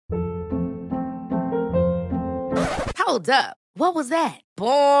Hold up. What was that?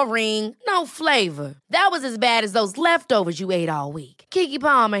 Boring. No flavor. That was as bad as those leftovers you ate all week. Keke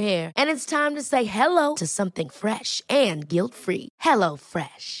Palmer here, and it's time to say hello to something fresh and guilt-free. Hello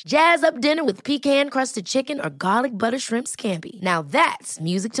Fresh. Jazz up dinner with pecan-crusted chicken or garlic butter shrimp scampi. Now that's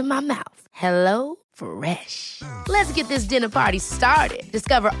music to my mouth. Hello Fresh. Let's get this dinner party started.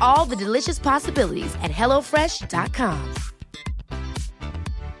 Discover all the delicious possibilities at hellofresh.com.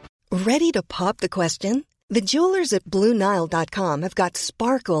 Ready to pop the question? The jewelers at BlueNile.com have got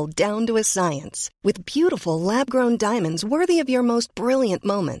sparkle down to a science with beautiful lab-grown diamonds worthy of your most brilliant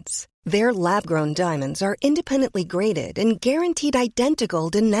moments. Their lab-grown diamonds are independently graded and guaranteed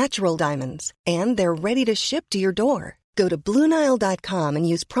identical to natural diamonds, and they're ready to ship to your door. Go to BlueNile.com and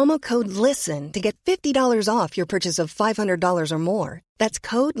use promo code LISTEN to get $50 off your purchase of $500 or more. That's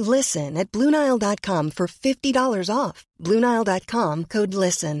code LISTEN at BlueNile.com for $50 off. BlueNile.com, code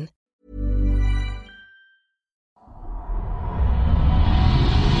LISTEN.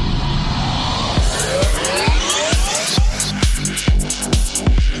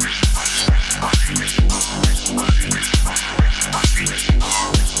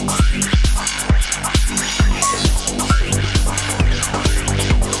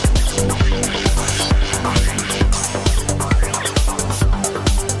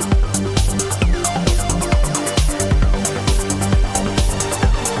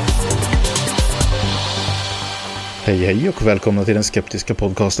 Hej och välkomna till den skeptiska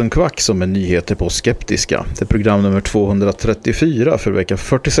podcasten Kvack som är nyheter på skeptiska. Det är program nummer 234 för vecka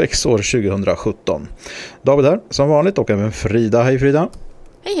 46 år 2017. David här som vanligt och även Frida. Hej Frida.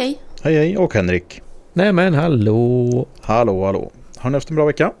 Hej hej. Hej hej och Henrik. Nej men hallå. Hallå. Har ni haft en bra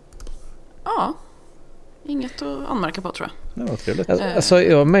vecka? Ja. Inget att anmärka på tror jag. Det var trevligt. Alltså,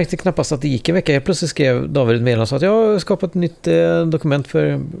 jag märkte knappast att det gick en vecka. Jag plötsligt skrev David ett meddelande så att jag har skapat ett nytt dokument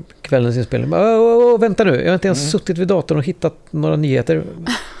för kvällens inspelning. Vänta nu, jag har inte ens suttit vid datorn och hittat några nyheter.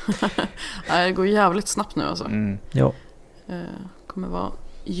 Nej, det går jävligt snabbt nu alltså. Ja. Kommer vara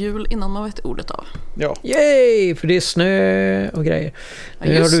jul innan man vet ordet av. Ja. Yay! För det är snö och grejer. Ja,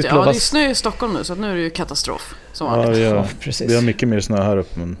 just det. Ja, det är snö i Stockholm nu så att nu är det ju katastrof. Som vanligt. Ja, precis. Vi har mycket mer snö här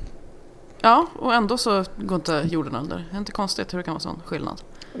uppe men... Ja, och ändå så går inte jorden under. Det är inte konstigt hur det kan vara sån skillnad.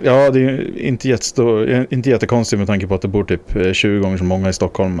 Ja, det är inte jättekonstigt med tanke på att det bor typ 20 gånger så många i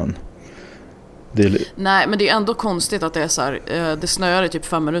Stockholm. Men Nej, men det är ändå konstigt att det är så här, det snöar i typ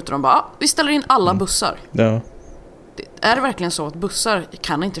 5 minuter och de bara, vi ställer in alla bussar. Ja. Är det verkligen så att bussar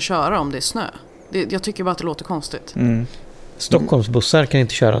kan inte köra om det är snö? Jag tycker bara att det låter konstigt. Stockholmsbussar kan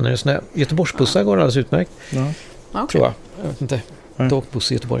inte köra när det är snö. Göteborgsbussar går alldeles utmärkt. Ja. Okay. Tror jag vet inte.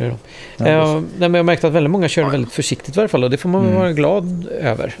 Buss i Göteborg då. Nej, men jag märkte att väldigt många körde väldigt försiktigt i varje fall och det får man vara glad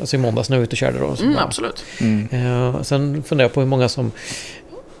över. Alltså i måndags när jag var ute och körde då. Absolut. Sen funderar jag på hur många som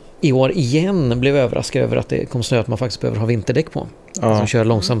i år igen blev överraskade över att det kom snö att man faktiskt behöver ha vinterdäck på. Som kör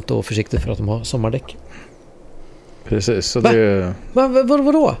långsamt och försiktigt för att de har sommardäck. Precis, så det...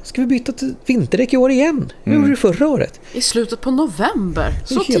 Vadå? Ska vi byta till vinterdäck i år igen? Hur gjorde du förra året? I slutet på november,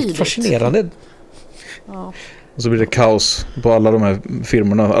 så det är helt tidigt. Fascinerande. Ja. Och så blir det kaos på alla de här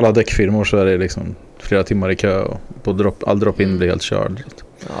firmorna, alla däckfirmor så är det liksom flera timmar i kö och på all drop-in blir helt körd.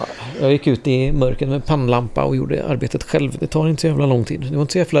 Ja, jag gick ut i mörkret med pannlampa och gjorde arbetet själv. Det tar inte så jävla lång tid. Det var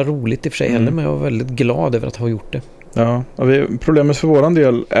inte så jävla roligt i och för sig heller, men jag var väldigt glad över att ha gjort det. Ja, problemet för våran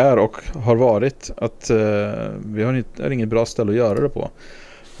del är och har varit att vi har inget bra ställe att göra det på.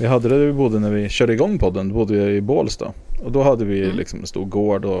 Vi hade det vi bodde när vi körde igång podden, då bodde vi i Bålsta. Och då hade vi liksom en stor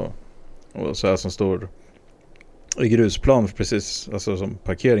gård och så här som stor i grusplan precis alltså som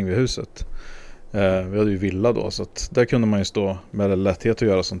parkering vid huset. Vi hade ju villa då så att där kunde man ju stå med lätthet och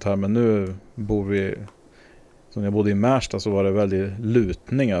göra sånt här, men nu bor vi som jag bodde i Märsta så var det väldigt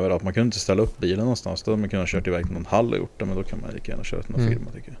lutning över att man kunde inte ställa upp bilen någonstans. Då hade man kunnat kört iväg till någon hall och gjort det, men då kan man lika gärna köra till någon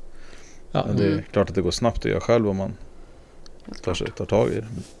firma tycker jag. Men det är klart att det går snabbt att göra själv om man tar tag i det.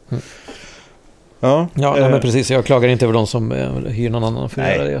 Ja, men precis. Jag klagar inte över de som hyr någon annan för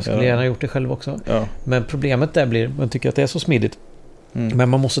att göra det. Jag skulle gärna gjort det själv också. Ja. Men problemet där blir, man tycker att det är så smidigt. Men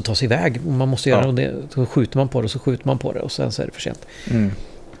man måste ta sig iväg. Och man måste göra det. Så skjuter man på det och sen så är det för sent.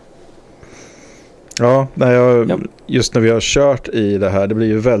 Ja, just när vi har kört i det här, det blir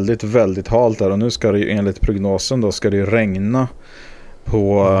ju väldigt, väldigt halt där. Och nu ska det ju enligt prognosen då ska det ju regna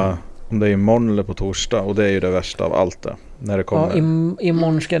på om det är imorgon eller på torsdag. Och det är ju det värsta av allt det. När det kommer. Ja,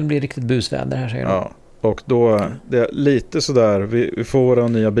 imorgon ska det bli riktigt busväder här säger de. Ja, och då det är lite sådär, vi får våra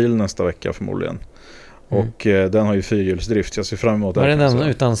nya bil nästa vecka förmodligen. Och den har ju fyrhjulsdrift, jag ser fram emot det. Var det den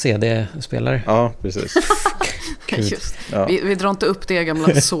utan CD-spelare? Ja, precis. Just. Ja. Vi drar inte upp det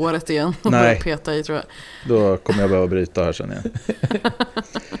gamla såret igen och börjar peta i tror jag. Då kommer jag behöva bryta här sen igen.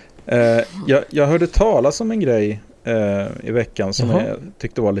 Jag hörde talas om en grej i veckan som jag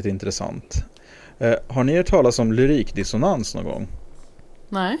tyckte var lite intressant. Har ni hört talas om lyrikdissonans någon gång?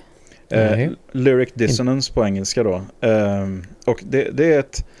 Nej. Lyric dissonance på engelska då. Och det är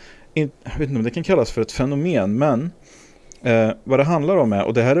ett, jag vet inte om det kan kallas för ett fenomen, men vad det handlar om är,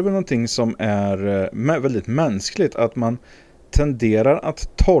 och det här är väl någonting som är väldigt mänskligt, att man tenderar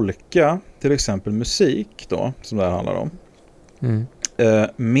att tolka till exempel musik då, som det här handlar om,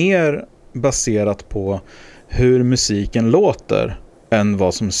 mer baserat på hur musiken låter än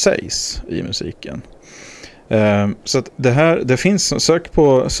vad som sägs i musiken. Så att det finns, sök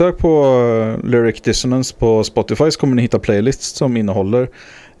på Lyric Dissonance på Spotify, så kommer ni hitta playlists som innehåller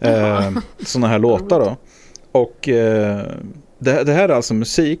såna här låtar då. Och det här är alltså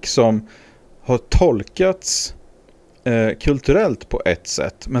musik som har tolkats kulturellt på ett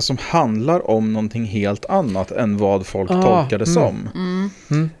sätt, men som handlar om någonting helt annat än vad folk tolkar det som.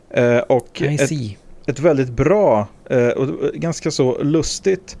 Och ett väldigt bra och ganska så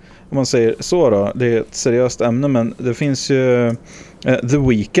lustigt, om man säger så då, det är ett seriöst ämne, men det finns ju The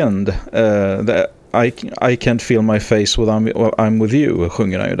Weeknd, I can't feel my face when I'm with you,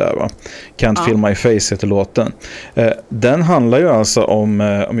 sjunger han ju där, va? Can't feel my face heter låten. Den handlar ju alltså om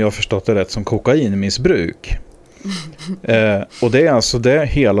jag har förstått det rätt, som kokainmissbruk. Och det är alltså det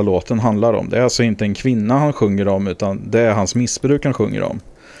hela låten handlar om. Det är alltså inte en kvinna han sjunger om, utan det är hans missbruk han sjunger om.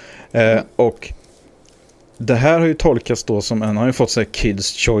 Och det här har ju tolkats då som han har ju fått så här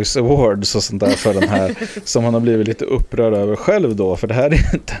Kids Choice Awards och sånt där för den här, som han har blivit lite upprörd över själv då, för det här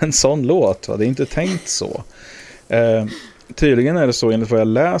är inte en sån låt, va? Det är inte tänkt så. Tydligen är det så, enligt vad jag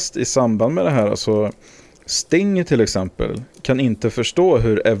läst i samband med det här, alltså Sting till exempel kan inte förstå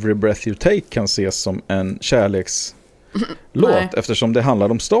hur Every Breath You Take kan ses som en kärlekslåt, eftersom det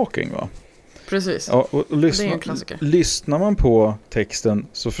handlar om stalking, va? Precis. Ja, och det är en klassiker. Lyssnar man på texten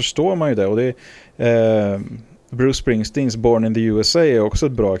så förstår man ju det. Och det Bruce Springsteens Born in the USA är också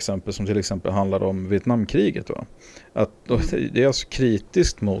ett bra exempel, som till exempel handlar om Vietnamkriget. Va? Det är alltså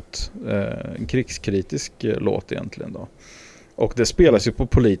kritiskt mot en krigskritisk låt egentligen då. Och det spelas ju på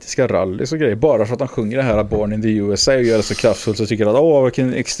politiska rallys och grejer. Bara för att han sjunger det här Born in the USA och gör det så kraftfullt, så tycker jag att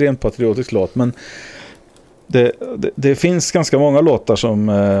vilken extremt patriotisk låt. Men det finns ganska många låtar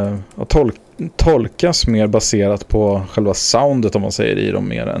som tolkas mer baserat på själva soundet, om man säger, i dem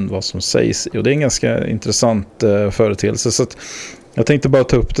mer än vad som sägs. Och det är en ganska intressant företeelse. Så att jag tänkte bara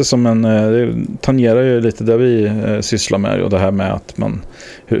ta upp det som det tangerar ju lite där vi sysslar med, och det här med att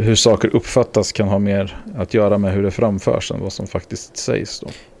hur saker uppfattas kan ha mer att göra med hur det framförs än vad som faktiskt sägs då.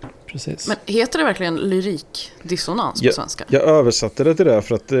 Precis. Men heter det verkligen lyrikdissonans på svenska? Jag översatte det till det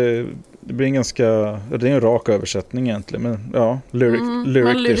för att det blir det är en rak översättning egentligen, men ja, men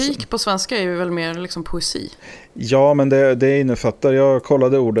lyrik på svenska är ju väl mer liksom poesi. Ja, men det innefattar, jag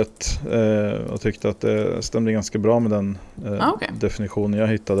kollade ordet och tyckte att det stämde ganska bra med den definitionen jag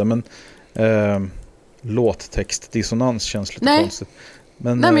hittade, men låttextdissonans känns lite konstigt.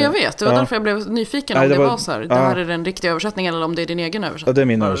 Men jag vet, det var därför jag blev nyfiken om det var så här, det här är den riktiga översättningen eller om det är din egen översättning. Ja, det är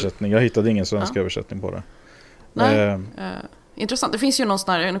min översättning, jag hittade ingen svensk översättning på det. Nej, intressant. Det finns ju någon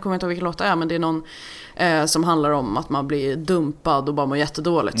sån här, nu kommer jag inte ihåg vilken låt det är, men det är någon som handlar om att man blir dumpad och bara mår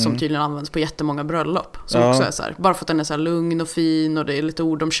jättedåligt, som tydligen används på jättemånga bröllop. Som också är så här, bara för att den är så här lugn och fin och det är lite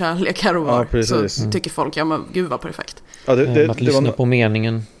ord om kärlek här och var, så tycker folk, ja men gud vad perfekt. Ja, att lyssna på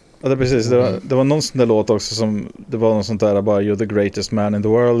meningen. Ja, det precis. Det var någon sån där låt också som, det var någon sånt där bara You're the greatest man in the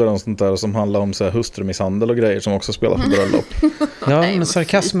world, eller något sånt där som handlar om så här hustrumisshandel och grejer som också spelar på bröllop. Ja, men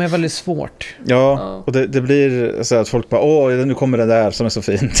sarkasm är väldigt svårt. Ja, och det blir så här att folk bara, nu kommer det där som är så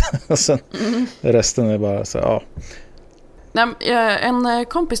fint. Och sen resten är bara så här, En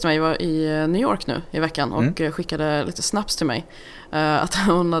kompis till mig var i New York nu i veckan och skickade lite snaps till mig. Att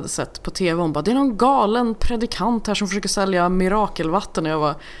hon hade sett på tv, hon bara, det är någon galen predikant här som försöker sälja mirakelvatten. Och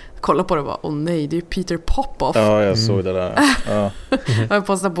jag kollade på det och bara, nej, det är ju Peter Popoff. Ja, jag såg det där. Ja. Jag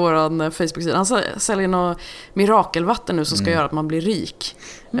postade på vår Facebook-sida. Han säljer något mirakelvatten nu som ska göra att man blir rik.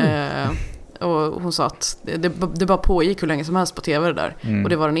 Och hon sa att det bara pågick hur länge som helst på tv det där. Och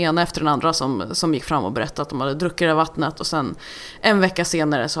det var den ena efter den andra som gick fram och berättade att de hade druckit det här vattnet. Och sen en vecka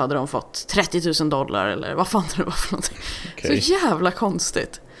senare så hade de fått $30,000 eller vad fan det var för någonting. Okay. Så jävla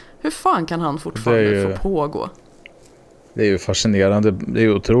konstigt. Hur fan kan han fortfarande få pågå? Det är ju fascinerande. Det är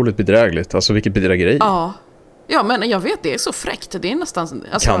ju otroligt bedrägligt. Alltså vilket bedrägeri. Ja, men jag vet, det är så fräckt. Det är nästan...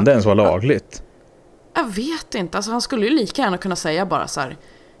 Alltså, kan det ens vara lagligt? Jag vet inte. Alltså, han skulle ju lika gärna kunna säga bara så här: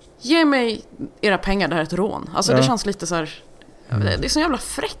 ge mig era pengar, det här är ett rån. Alltså det känns lite så här, det är sån jävla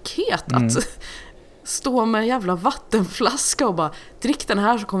fräckhet att stå med en jävla vattenflaska och bara, drick den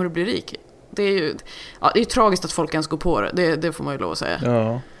här så kommer du bli rik. Det är ju det är tragiskt att folk ens går på det får man ju lov att säga.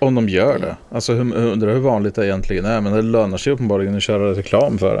 Ja, om de gör det. Alltså undrar hur vanligt det egentligen är, men det lönar sig uppenbarligen att köra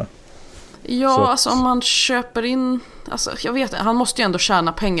reklam för det. Ja, alltså om man köper in, alltså jag vet, han måste ju ändå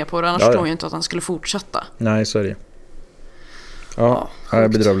tjäna pengar på det, annars tror jag inte att han skulle fortsätta. Nej, så är det. Ja, det är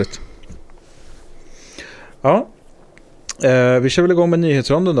bedrövligt. Ja, vi kör väl igång med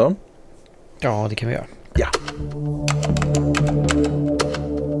nyhetsronden då. Ja, det kan vi göra. Ja.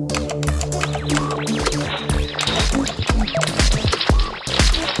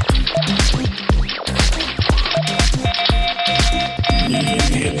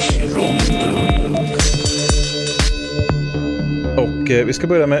 Och vi ska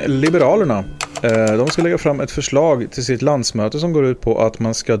börja med Liberalerna. De ska lägga fram ett förslag till sitt landsmöte som går ut på att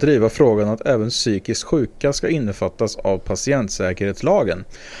man ska driva frågan att även psykiskt sjuka ska innefattas av patientsäkerhetslagen.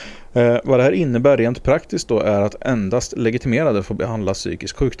 Vad det här innebär rent praktiskt då är att endast legitimerade får behandla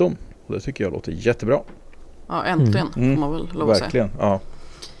psykisk sjukdom. Och det tycker jag låter jättebra. Ja, äntligen får man väl lov att säga. Verkligen, ja.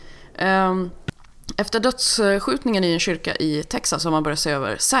 Efter dödsskjutningen i en kyrka i Texas har man börjat se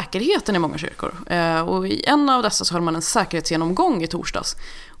över säkerheten i många kyrkor. Och i en av dessa så höll man en säkerhetsgenomgång i torsdags.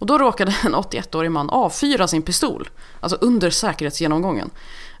 Och då råkade en 81-årig man avfyra sin pistol. Alltså under säkerhetsgenomgången.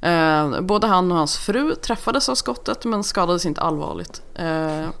 Både han och hans fru träffades av skottet men skadades inte allvarligt.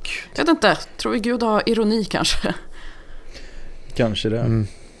 Jag vet inte, tror vi Gud har ironi kanske? Kanske det.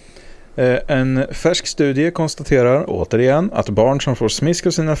 En färsk studie konstaterar återigen att barn som får smisk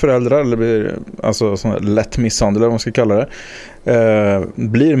av sina föräldrar eller blir alltså sån lätt misshandel eller vad man ska kalla det,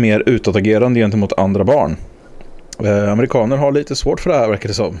 blir mer utåtagerande gentemot andra barn. Amerikaner har lite svårt för det här, verkar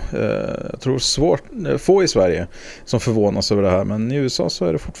det som. Jag tror få i Sverige som förvånas över det här, men i USA så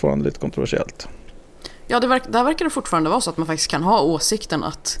är det fortfarande lite kontroversiellt. Ja, där verkar det fortfarande vara så att man faktiskt kan ha åsikten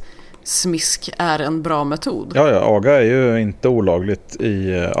att smisk är en bra metod. Ja, aga är ju inte olagligt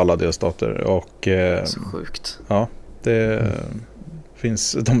i alla delstater och så sjukt. Ja, det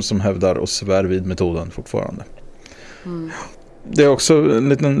finns de som hävdar och svär vid metoden fortfarande. Det är också en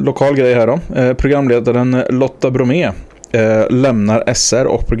liten lokal grej här då. Programledaren Lotta Bromé lämnar SR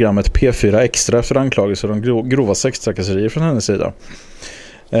och programmet P4 Extra efter anklagelser om grova sextrakasserier från hennes sida.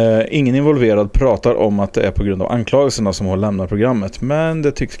 Ingen involverad pratar om att det är på grund av anklagelserna som hon lämnar programmet, men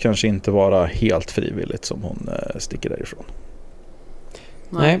det tycks kanske inte vara helt frivilligt som hon sticker därifrån.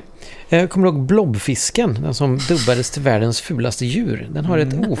 Nej. Jag kommer ihåg blobfisken, den som dubbades till världens fulaste djur. Den har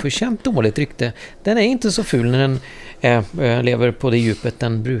ett oförtjänt dåligt rykte. Den är inte så ful när den lever på det djupet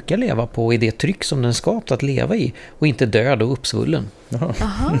den brukar leva på i det tryck som den skapat att leva i och inte död och uppsvullen.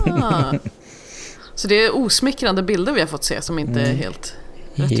 Aha. Så det är osmickrande bilder vi har fått se som inte är helt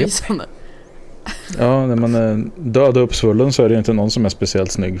rättvisande. Ja, när man är död och uppsvullen så är det inte någon som är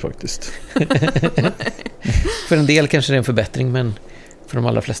speciellt snygg faktiskt. För en del kanske det är en förbättring, men för de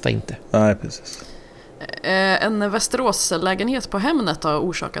allra flesta inte. Nej, precis. En Västerås-lägenhet på Hemnet har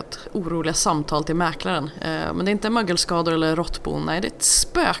orsakat oroliga samtal till mäklaren. Men det är inte mögelskador eller råttbon. Nej, det är ett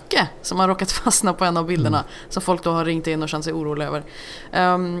spöke som har råkat fastna på en av bilderna som folk då har ringt in och känt sig oroliga över.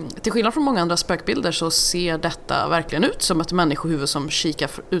 Till skillnad från många andra spökbilder så ser detta verkligen ut som ett människohuvud som kikar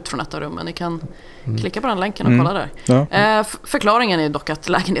ut från ett av rummen. Ni kan klicka på den länken och kolla där. Ja. Förklaringen är dock att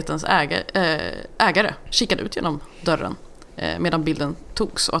lägenhetens ägare kikade ut genom dörren medan bilden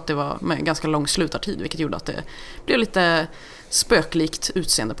togs och att det var med ganska lång slutartid, vilket gjorde att det blev lite spöklikt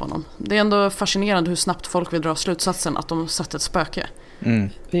utseende på honom. Det är ändå fascinerande hur snabbt folk vill dra slutsatsen att de sett ett spöke.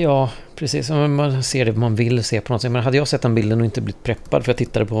 Ja, precis. Man ser det man vill se på något sätt. Men hade jag sett den bilden och inte blivit preppad, för jag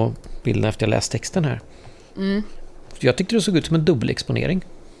tittade på bilden efter jag läst texten här. Jag tyckte det såg ut som en dubbelexponering.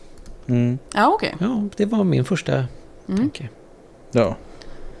 Ja, okej. Ja, det var min första tanke. Ja,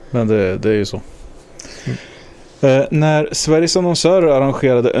 men det är ju så. När Sveriges annonsörer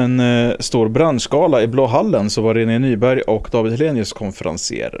arrangerade en stor branschgala i Blå hallen så var René Nyberg och David Helenius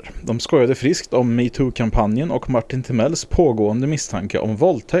konferencierer. De skojade friskt om MeToo-kampanjen och Martin Timells pågående misstanke om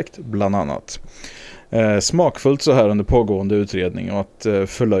våldtäkt bland annat. Smakfullt så här under pågående utredning och att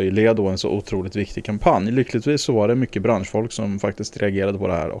förlöjliga då en så otroligt viktig kampanj. Lyckligtvis så var det mycket branschfolk som faktiskt reagerade på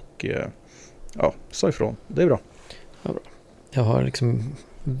det här och sa ifrån. Det är bra. Ja, bra. Jag har liksom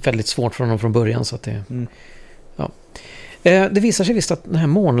väldigt svårt för honom från början så att det... Ja. Det visar sig visst att den här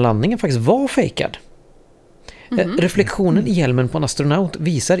månlandningen faktiskt var fejkad. Reflektionen i hjälmen på en astronaut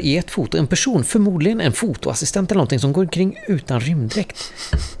visar i ett foto en person, förmodligen en fotoassistent eller någonting, som går omkring utan rymddräkt.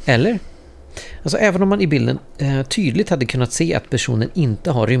 Eller? Alltså även om man i bilden tydligt hade kunnat se att personen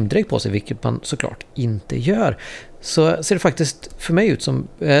inte har rymddräkt på sig, vilket man såklart inte gör, så ser det faktiskt för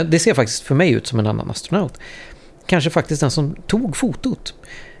mig ut som en annan astronaut. Kanske faktiskt den som tog fotot.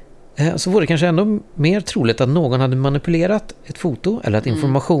 så vore det kanske ändå mer troligt att någon hade manipulerat ett foto eller att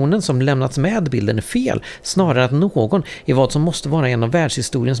informationen som lämnats med bilden är fel, snarare att någon i vad som måste vara en av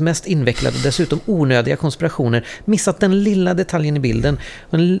världshistoriens mest invecklade och dessutom onödiga konspirationer missat den lilla detaljen i bilden,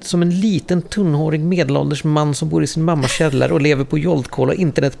 som en liten tunnhårig medelålders man som bor i sin mammas källare och lever på joldkol och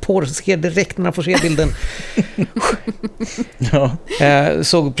internetporr ser direkt när han får se bilden.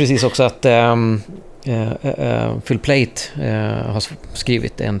 Såg precis också att Phil Plait har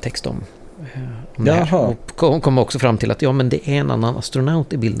skrivit en text om det här. Och kom också fram till att men det är en annan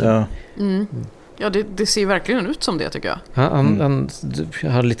astronaut i bilden. Ja, det ser verkligen ut som det, tycker jag. Han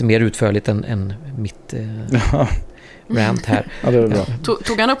har lite mer utförligt än mitt rant här. Ja, det är bra.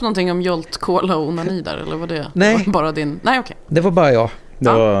 Tog han upp någonting om jolt, cola och onani där, eller var det Nej. Bara din? Nej, okej. Det var bara jag.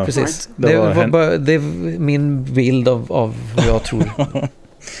 Precis. Det är min bild av hur jag tror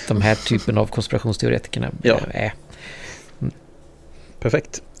de här typen av konspirationsteoretikerna är.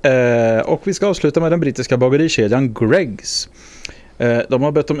 Perfekt. Och vi ska avsluta med den brittiska bagerikedjan Greggs. De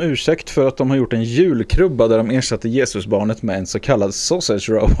har bett om ursäkt för att de har gjort en julkrubba där de ersatte Jesusbarnet med en så kallad sausage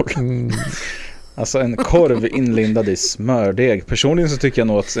roll. Alltså en korv inlindad i smördeg. Personligen så tycker jag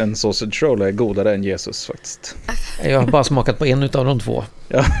nog att en sausage roll är godare än Jesus faktiskt. Jag har bara smakat på en utav de två.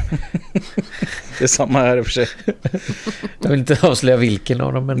 Ja. Det är samma här i och för sig. Jag vill inte avslöja vilken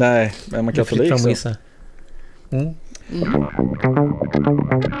av dem. Men nej, men man kan få det så.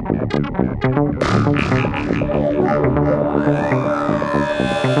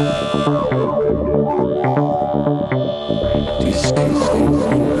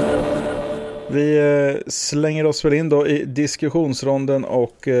 Vi slänger oss väl in då i diskussionsronden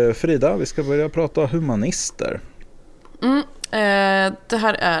och Frida, vi ska börja prata humanister. Det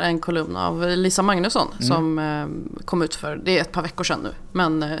här är en kolumn av Lisa Magnusson som kom ut det är ett par veckor sedan nu.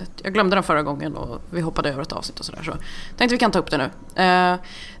 Men jag glömde den förra gången och vi hoppade över ett avsnitt och sådär. Så tänkte vi kan ta upp det nu.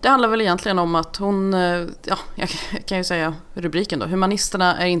 Det handlar väl egentligen om att hon, jag kan ju säga rubriken då.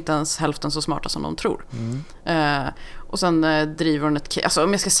 Humanisterna är inte ens hälften så smarta som de tror. Och sen driver hon ett case. Alltså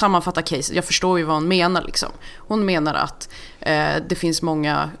om jag ska sammanfatta case, jag förstår ju vad hon menar liksom. Hon menar att det finns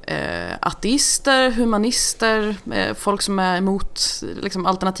många ateister, humanister, folk som är emot liksom,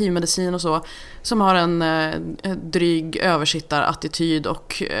 alternativmedicin och så, som har en dryg översittarattityd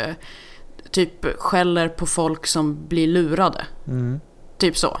och typ skäller på folk som blir lurade.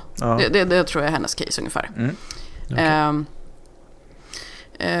 Typ så. Ja. Det tror jag är hennes case ungefär. Okay.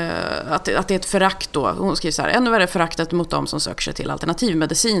 Att det är ett förakt då. Hon skriver så här: ännu värre föraktet mot dem som söker sig till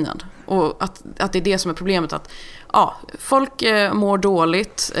alternativmedicinen. Och att det är det som är problemet, att folk mår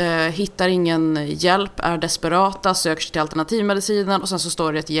dåligt, hittar ingen hjälp, är desperata, söker sig till alternativmedicinen, och sen så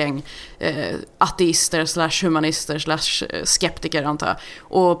står det ett gäng ateister / humanister / skeptiker antar jag,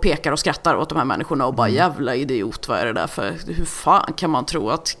 och pekar och skrattar åt de här människorna och bara jävla idiot, vad är det där för, hur fan kan man tro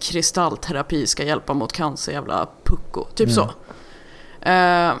att kristallterapi ska hjälpa mot cancer, jävla pucko, typ så.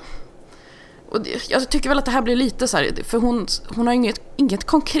 Och jag tycker väl att det här blir lite så här, för hon har inget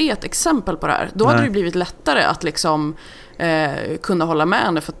konkret exempel på det här. Då hade det blivit lättare att liksom kunna hålla med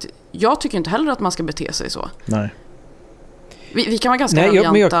henne, för att jag tycker inte heller att man ska bete sig så. Nej. Vi kan vara ganska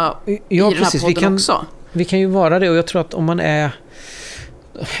raljanta i den här podden också. Vi kan ju vara det, och jag tror att om man är,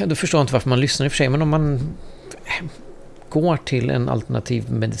 du förstår inte varför man lyssnar i och för sig, men om man går till en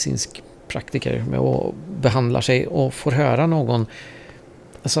alternativ medicinsk praktiker och behandlar sig och får höra någon,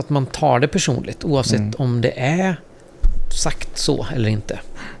 alltså att man tar det personligt oavsett om det är sagt så eller inte.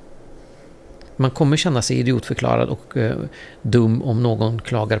 Man kommer känna sig idiotförklarad och dum om någon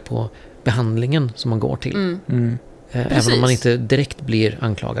klagar på behandlingen som man går till. Även om man inte direkt blir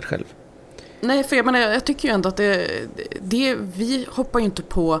anklagad själv. Nej, för jag tycker ju ändå att vi hoppar ju inte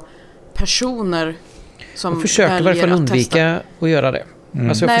på personer som och försöker i varje fall undvika att göra det.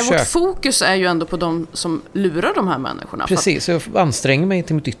 Alltså vårt fokus är ju ändå på de som lurar de här människorna. Precis, så jag anstränger mig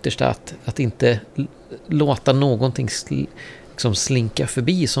till mitt yttersta att inte låta någonting liksom slinka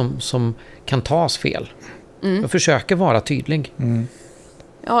förbi som kan tas fel. Jag försöker vara tydlig.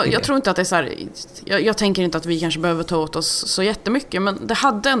 Ja, jag tror inte att det är så här, jag tänker inte att vi kanske behöver ta åt oss så jättemycket, men det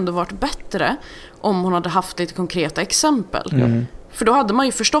hade ändå varit bättre om hon hade haft lite konkreta exempel. För då hade man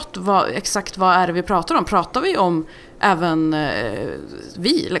ju förstått exakt vad är det vi pratar om. Pratar vi om även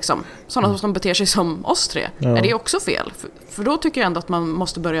vi, liksom, sådana som beter sig som oss tre? Ja. Är det också fel? För då tycker jag ändå att man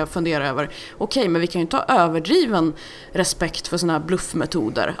måste börja fundera över, okej, men vi kan ju inte ha överdriven respekt för sådana här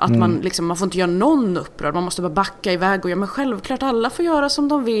bluffmetoder. Att man får inte göra någon upprörd. Man måste bara backa iväg och men självklart alla får göra som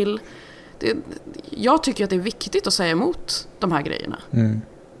de vill. Jag tycker att det är viktigt att säga emot de här grejerna.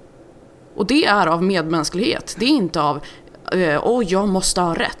 Och det är av medmänsklighet. Det är inte av jag måste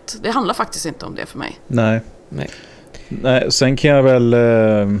ha rätt. Det handlar faktiskt inte om det för mig. Nej. Sen kan jag väl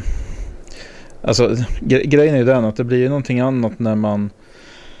Alltså grejen är ju den att det blir ju någonting annat när man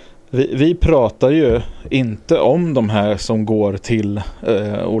vi pratar ju inte om de här som går till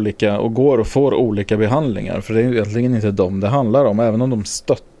olika och går och får olika behandlingar, för det är ju egentligen inte dem det handlar om. Även om de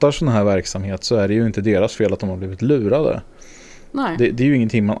stöttar sån här verksamhet så är det ju inte deras fel att de har blivit lurade. Nej. Det är ju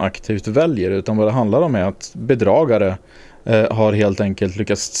ingenting man aktivt väljer, utan vad det handlar om är att bedragare har helt enkelt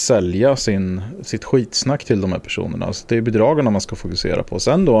lyckats sälja sitt skitsnack till de här personerna. Så det är bedragarna man ska fokusera på.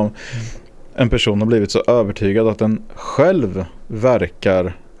 Sen då en person har blivit så övertygad att den själv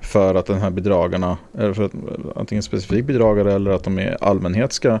verkar för att den här bedragarna, eller för att antingen specifik bedragare eller att de i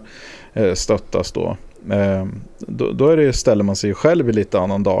allmänhet ska stöttas då är det, ställer man sig själv i lite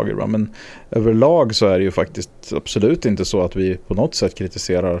annan dager. Va? Men överlag så är det ju faktiskt absolut inte så att vi på något sätt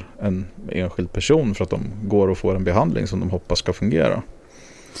kritiserar en enskild person för att de går och får en behandling som de hoppas ska fungera.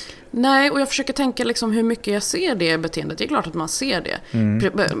 Nej, och jag försöker tänka liksom hur mycket jag ser det beteendet. Det är klart att man ser det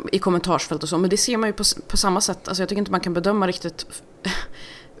i kommentarsfält och så, men det ser man ju på samma sätt. Alltså jag tycker inte man kan bedöma riktigt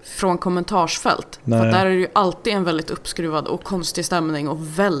från kommentarsfält. Nej. För där är det ju alltid en väldigt uppskruvad och konstig stämning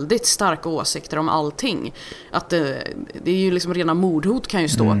och väldigt starka åsikter om allting. Att det är ju liksom rena mordhot kan ju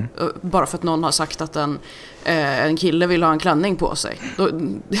stå bara för att någon har sagt att en kille vill ha en klänning på sig. Då,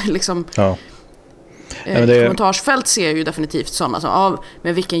 liksom... Ja. Kommentarsfält ser ju definitivt sådana som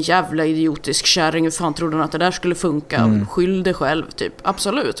men vilken jävla idiotisk kärring, hur fan trodde hon att det där skulle funka, skyll dig själv typ,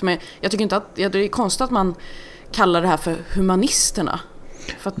 absolut, men jag tycker inte att det är konstigt att man kallar det här för humanisterna,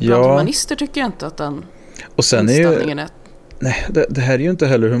 för att bland humanister tycker jag inte att den och sen inställningen är nej, det här är ju inte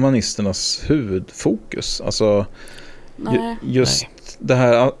heller humanisternas huvudfokus, alltså just det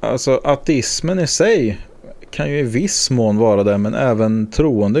här, alltså ateismen i sig kan ju i viss mån vara det, men även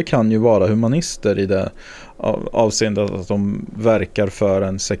troende kan ju vara humanister i det avseende att de verkar för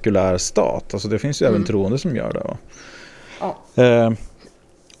en sekulär stat. Alltså det finns ju även troende som gör det. Va? Ja.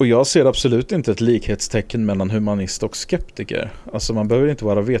 Och jag ser absolut inte ett likhetstecken mellan humanist och skeptiker. Alltså man behöver inte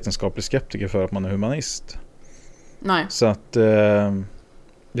vara vetenskaplig skeptiker för att man är humanist. Nej. Så att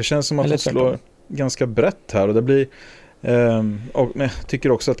det känns som att de slår ganska brett här, och det blir och jag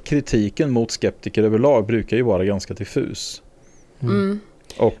tycker också att kritiken mot skeptiker överlag brukar ju vara ganska diffus.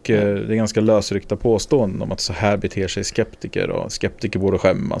 Och det är ganska lösryckta påståenden om att så här beter sig skeptiker och skeptiker borde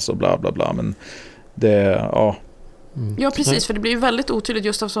skämmas och bla bla bla, men det, Ja, precis, för det blir ju väldigt otydligt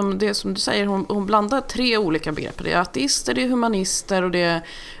just eftersom det som du säger, hon blandar 3 olika begrepp. Det är ateister, det är humanister och det är,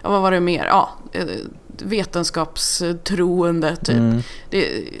 vad var det mer? Vetenskapstroende typ.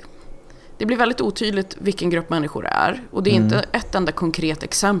 Det blir väldigt otydligt vilken grupp människor det är. Och det är inte ett enda konkret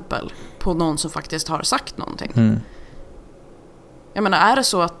exempel på någon som faktiskt har sagt någonting. Jag menar, är det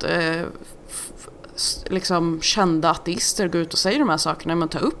så att liksom kända ateister går ut och säger de här sakerna, men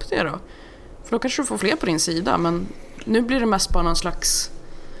ta upp det då. För då kanske du får fler på din sida. Men nu blir det mest bara någon slags...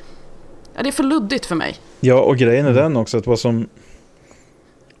 Ja, det är för luddigt för mig. Ja, och grejen är den också att vad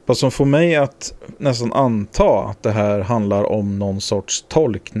som får mig att nästan anta att det här handlar om någon sorts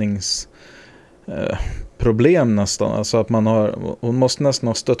tolkningsproblem nästan. Alltså att hon måste nästan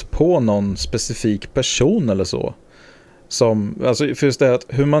ha stött på någon specifik person eller så. Alltså för just det att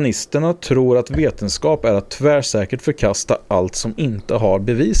humanisterna tror att vetenskap är att tvärsäkert förkasta allt som inte har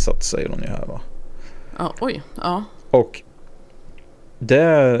bevisats, säger hon ju här, va? Ja, oj, ja. Och det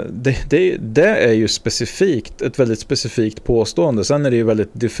är ju specifikt, ett väldigt specifikt påstående. Sen är det ju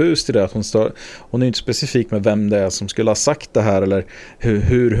väldigt diffust i det att hon är inte specifik med vem det är som skulle ha sagt det här eller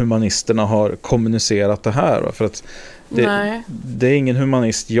hur humanisterna har kommunicerat det här, va? För att det är ingen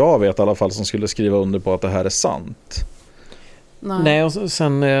humanist jag vet i alla fall som skulle skriva under på att det här är sant. Nej, och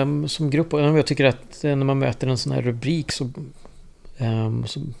sen som grupp, jag tycker att när man möter en sån här rubrik så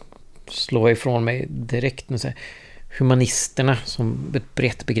slår jag ifrån mig direkt med så här, humanisterna som ett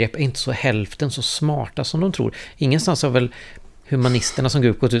brett begrepp är inte så hälften så smarta som de tror. Ingenstans har väl humanisterna som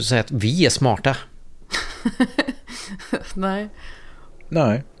grupp gått ut och sagt att vi är smarta.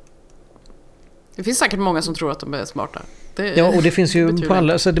 Nej. Det finns säkert många som tror att de är smarta. Och det finns ju på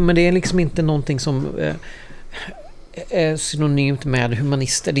alla, men det är liksom inte någonting som är synonymt med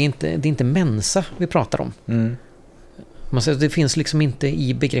humanister. Det är inte mensa vi pratar om. Man säger att det finns liksom inte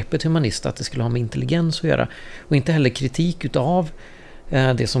i begreppet humanist att det skulle ha med intelligens att göra. Och inte heller kritik utav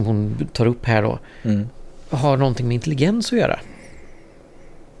det som hon tar upp här då har någonting med intelligens att göra.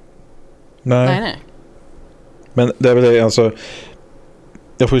 Nej. Men det är väl det, alltså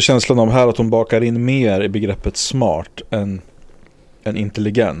jag får känslan av här att hon bakar in mer i begreppet smart än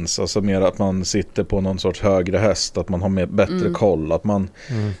intelligens, alltså mer att man sitter på någon sorts högre häst, att man har mer bättre koll, att man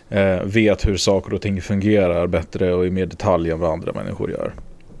vet hur saker och ting fungerar bättre och i mer detalj än vad andra människor gör.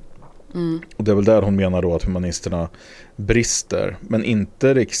 Och det är väl där hon menar då att humanisterna brister. Men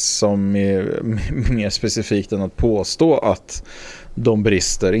inte liksom mer specifikt än att påstå att de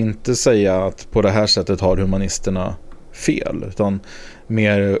brister. Inte säga att på det här sättet har humanisterna fel. Utan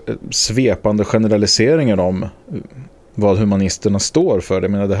mer svepande generaliseringar om vad humanisterna står för.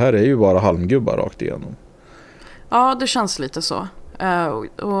 Jag menar, det här är ju bara halmgubbar rakt igenom. Ja, det känns lite så.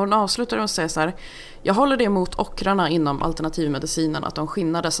 Och hon avslutar med att säga så här: jag håller det emot ockrarna inom alternativmedicinen att de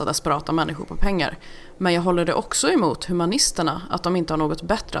skinnar dessa desperata människor på pengar. Men jag håller det också emot humanisterna att de inte har något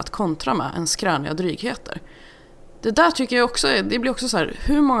bättre att kontra med än skräniga drygheter. Det där tycker jag också, det blir också så här,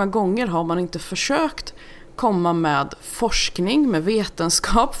 hur många gånger har man inte försökt komma med forskning, med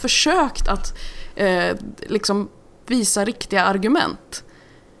vetenskap, försökt att liksom visa riktiga argument.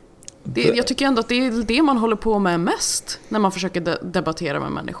 Jag tycker ändå att det är det man håller på med mest när man försöker debattera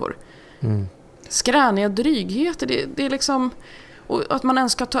med människor. Skräniga drygheter, det är liksom, och att man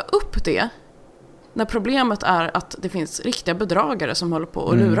ens ska ta upp det när problemet är att det finns riktiga bedragare som håller på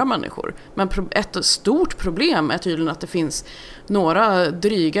att lura människor. Men ett stort problem är tydligen att det finns några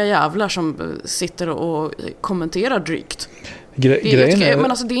dryga jävlar som sitter och kommenterar drygt. Men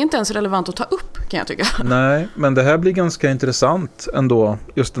alltså, det är inte ens relevant att ta upp, kan jag tycka. Nej, men det här blir ganska intressant ändå.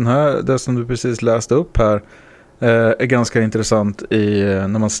 Just det som du precis läste upp här är ganska intressant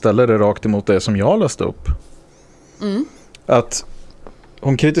när man ställer det rakt emot det som jag läste upp. Att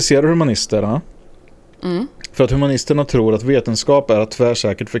hon kritiserar humanisterna för att humanisterna tror att vetenskap är att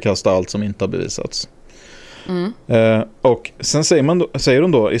tvärsäkert förkasta allt som inte har bevisats. Och sen säger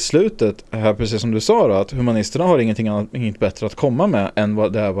hon då i slutet här, precis som du sa då, att humanisterna har inget bättre att komma med än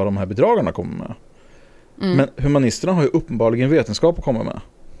vad de här bedragarna kommer med. Men humanisterna har ju uppenbarligen vetenskap att komma med.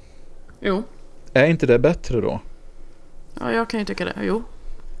 Jo. Är inte det bättre då? Ja, jag kan ju tycka det, jo.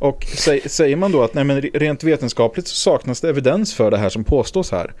 Och säger man då att nej, men rent vetenskapligt så saknas det evidens för det här som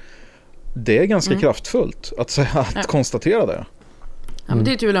påstås här. Det är ganska kraftfullt att konstatera det. Ja, men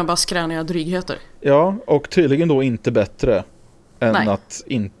det är tydligen bara skräniga drygheter. Ja, och tydligen då inte bättre än att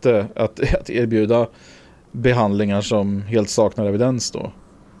erbjuda behandlingar som helt saknar evidens då.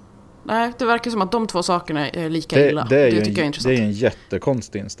 Nej, det verkar som att de två sakerna är lika illa. Det tycker jag är intressant. Det är en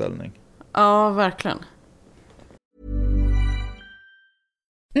jättekonstig inställning. Ja, verkligen.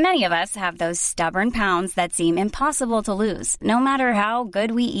 Many of us have those stubborn pounds that seem impossible to lose, no matter how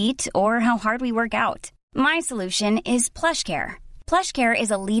good we eat or how hard we work out. My solution is PlushCare. PlushCare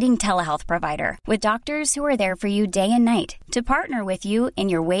is a leading telehealth provider with doctors who are there for you day and night to partner with you in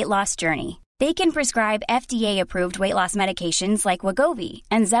your weight loss journey. They can prescribe FDA-approved weight loss medications like Wegovy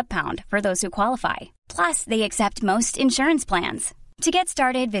and Zepbound for those who qualify. Plus, they accept most insurance plans. To get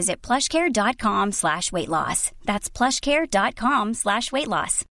started, visit plushcare.com/weightloss. That's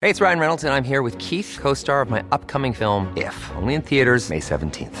plushcare.com/weightloss. Hey, it's Ryan Reynolds, and I'm here with Keith, co-star of my upcoming film, If, only in theaters May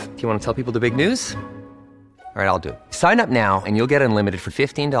 17th. Do you want to tell people the big news? All right, I'll do it. Sign up now and you'll get unlimited for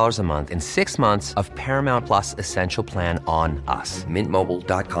 $15 a month and 6 months of Paramount Plus Essential Plan on us.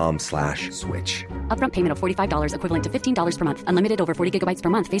 MintMobile.com/switch. Upfront payment of $45 equivalent to $15 per month. Unlimited over 40 gigabytes per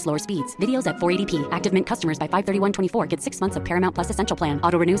month. Face lower speeds. Videos at 480p. Active Mint customers by 531.24 get 6 months of Paramount Plus Essential Plan.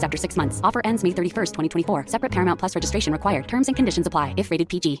 Auto renews after 6 months. Offer ends May 31st, 2024. Separate Paramount Plus registration required. Terms and conditions apply if rated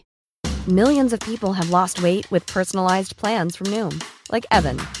PG. Millions of people have lost weight with personalized plans from Noom. Like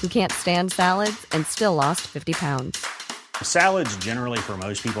Evan, who can't stand salads and still lost 50 pounds. Salads generally for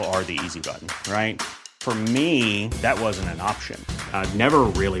most people are the easy button, right? For me, that wasn't an option. I never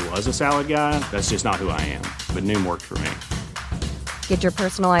really was a salad guy. That's just not who I am. But Noom worked for me. Get your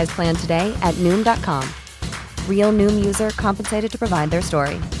personalized plan today at Noom.com. Real Noom user compensated to provide their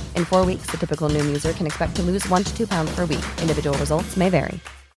story. In 4 weeks, the typical Noom user can expect to lose 1 to 2 pounds per week. Individual results may vary.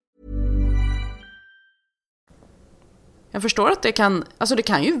 Jag förstår att det kan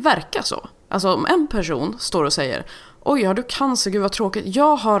ju verka så. Alltså om en person står och säger: oj, har du cancer, gud vad tråkigt.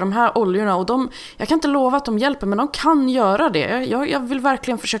 Jag har de här oljorna och jag kan inte lova att de hjälper, men de kan göra det. Jag vill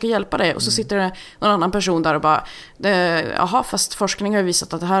verkligen försöka hjälpa dig. Och så sitter det någon annan person där och bara: jaha, fast forskning har ju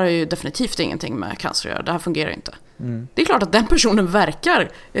visat att det här är ju definitivt ingenting med cancer att göra. Det här fungerar inte. Det är klart att den personen verkar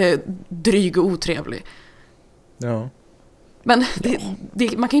dryg och otrevlig. Ja. Men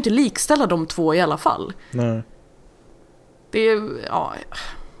man kan ju inte likställa de två i alla fall. Nej.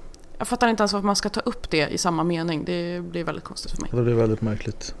 Jag fattar inte ens varför man ska ta upp det i samma mening. Det blir väldigt konstigt för mig. Det är väldigt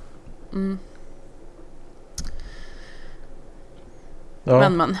märkligt. Ja,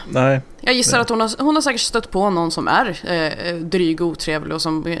 men. Nej. Jag gissar att hon har säkert stött på någon som är dryg och otrevlig och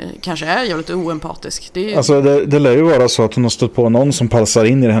som kanske är jävligt oempatisk. Alltså det lär ju vara så att hon har stött på någon som passar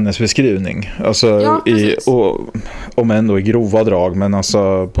in i hennes beskrivning. Alltså om ändå i grova drag, men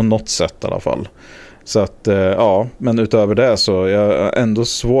alltså på något sätt i alla fall. Så att, men utöver det så är jag ändå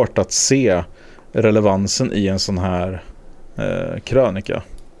svårt att se relevansen i en sån här krönika.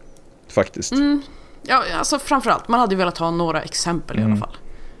 Faktiskt. Ja, alltså framförallt, man hade ju velat ha några exempel i alla fall.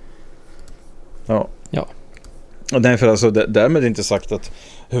 Ja. Och därför alltså, därmed inte sagt att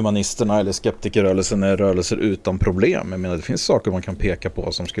humanisterna eller skeptikerrörelsen är rörelser utan problem. Jag menar, det finns saker man kan peka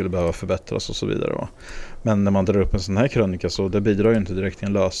på som skulle behöva förbättras och så vidare. Va? Men när man drar upp en sån här krönika så det bidrar ju inte direkt till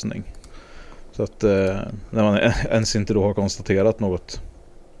en lösning. Så att när man ens inte då har konstaterat något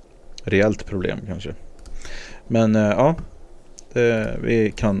reellt problem kanske. Men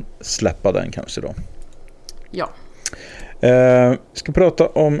vi kan släppa den kanske då. Ja. Vi ska prata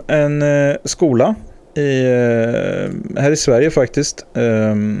om en skola här i Sverige faktiskt.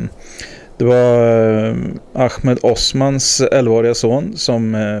 Det var Ahmed Osmans 11-åriga son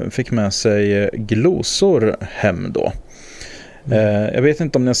som fick med sig glosor hem då. Jag vet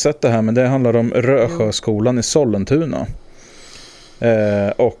inte om ni har sett det här, men det handlar om Rösjöskolan i Sollentuna.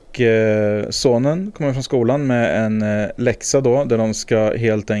 Och sonen kommer från skolan med en läxa då, där de ska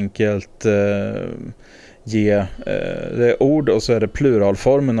helt enkelt ge det är ord och så är det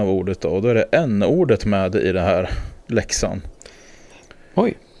pluralformen av ordet då, och då är det n-ordet med i det här läxan.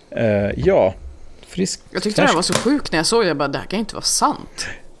 Oj. Ja. Frisk. Jag tyckte det här var så sjukt när jag såg det. Jag bara, det här kan inte vara sant.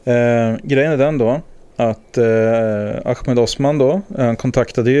 Grejen är den då att Ahmed Osman då, han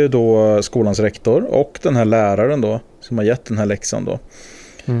kontaktade ju då skolans rektor och den här läraren då som har gett den här läxan då.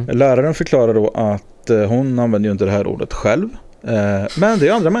 Läraren förklarar då att hon använder ju inte det här ordet själv. Men det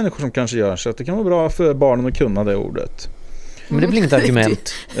är andra människor som kanske gör så att det kan vara bra för barnen att kunna det ordet. Men det blir inget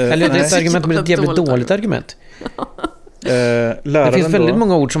argument. Eller det är ett argument, men det är ett jävligt dåligt argument. Det finns väldigt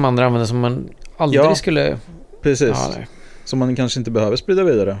många ord som andra använder som man aldrig skulle... Precis. Som man kanske inte behöver sprida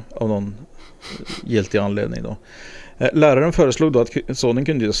vidare av någon giltig anledning då. Läraren föreslog då att sonen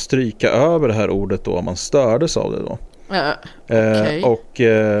kunde stryka över det här ordet då om man stördes av det då.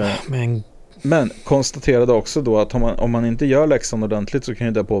 Men konstaterade också då att om man inte gör läxan ordentligt så kan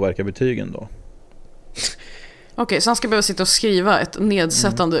ju det påverka betygen då. Okej, så han ska behöva sitta och skriva ett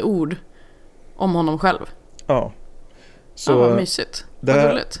nedsättande ord om honom själv. Ja. Så vad mysigt.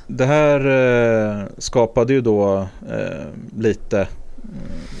 Det här skapade ju då lite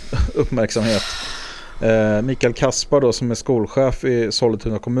uppmärksamhet. Mikael Kaspar då, som är skolchef i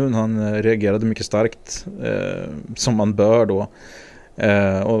Sollentuna kommun, han reagerade mycket starkt som man bör då.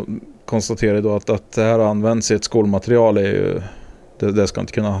 Och konstaterade då att det här används i ett skolmaterial är ju, det ska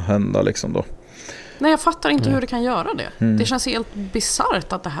inte kunna hända liksom då. Nej, jag fattar inte hur det kan göra det. Det känns helt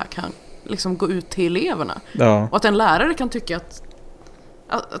bizarrt att det här kan liksom gå ut till eleverna. Ja. Och att en lärare kan tycka att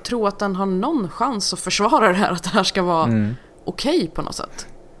tro att den har någon chans att försvara det här, att det här ska vara okej på något sätt.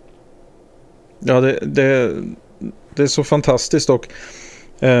 Ja, det är så fantastiskt och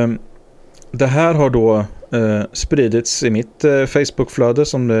det här har då spridits i mitt Facebookflöde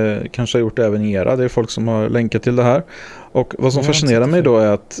som det kanske har gjort även i era. Det är folk som har länkat till det här. Och vad som fascinerar mig då är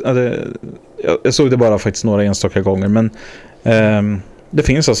att jag såg det bara faktiskt några enstaka gånger, men det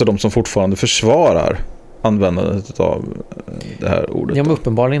finns alltså de som fortfarande försvarar användandet av det här ordet. Ja, men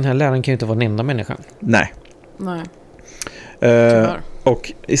uppenbarligen den här läraren kan ju inte vara den enda människan. Nej. Tyvärr.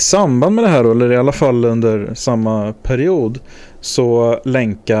 Och i samband med det här, eller i alla fall under samma period, så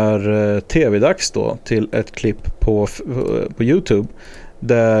länkar TV-dags då till ett klipp på YouTube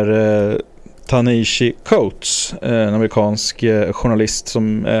där Tanishi Coates, en amerikansk journalist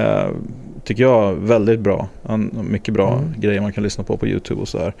som är, tycker jag, väldigt bra. Han har mycket bra grejer man kan lyssna på YouTube och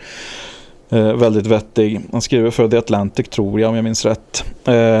så här. Väldigt vettig. Han skriver för The Atlantic, tror jag, om jag minns rätt.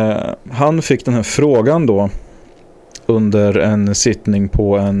 Han fick den här frågan då under en sittning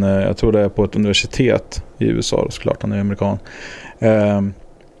på jag tror det är på ett universitet i USA, såklart, han är amerikan.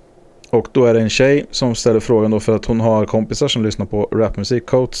 Och då är det en tjej som ställer frågan då, för att hon har kompisar som lyssnar på rapmusik.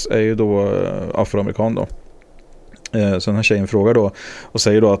 Coates är ju då afroamerikan då. Så den här tjejen frågar då och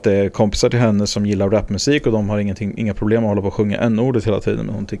säger då att det är kompisar till henne som gillar rapmusik och de har inga problem att hålla på och sjunga n-ordet hela tiden,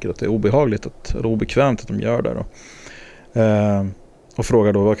 men hon tycker att det är obehagligt, eller obekvämt att de gör det då. Och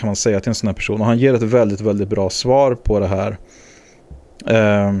frågar då vad kan man säga till en sån här person, och han ger ett väldigt, väldigt bra svar på det här.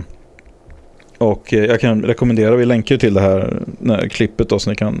 Och jag kan rekommendera, vi länkar till det här klippet då, så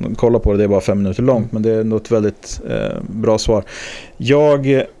ni kan kolla på det. Det är bara 5 minuter långt, men det är något väldigt bra svar.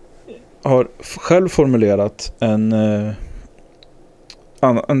 Jag har själv formulerat en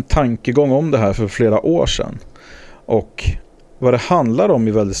tankegång om det här för flera år sedan. Och vad det handlar om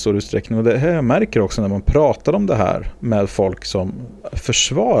i väldigt stor utsträckning, och det här jag märker också när man pratar om det här med folk som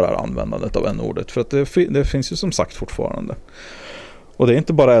försvarar användandet av n-ordet, för att det finns ju som sagt fortfarande. Och det är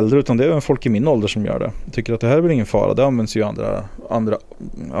inte bara äldre utan det är även folk i min ålder som gör det. Jag tycker att det här är väl ingen fara. Det används ju andra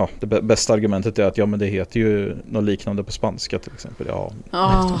det bästa argumentet är att men det heter ju något liknande på spanska till exempel.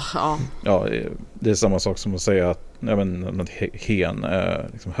 Ja, det är samma sak som att säga att hen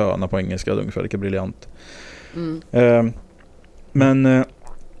liksom höna på engelska, det är ungefär lika briljant. Men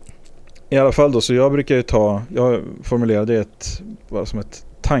i alla fall då, så jag formulerade det som ett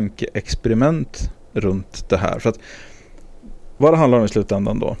tankeexperiment runt det här. För att vad det handlar om i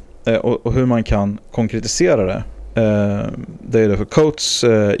slutändan då och hur man kan konkretisera det, det är det för Coates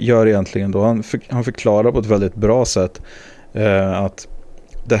gör egentligen då, han förklarar på ett väldigt bra sätt att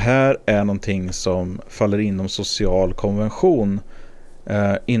det här är någonting som faller inom social konvention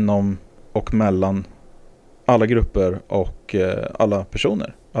inom och mellan alla grupper och alla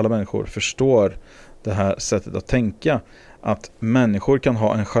personer. Alla människor förstår det här sättet att tänka, att människor kan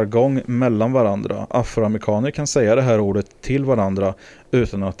ha en jargong mellan varandra. Afroamerikaner kan säga det här ordet till varandra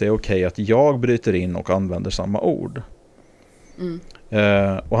utan att det är okej att jag bryter in och använder samma ord.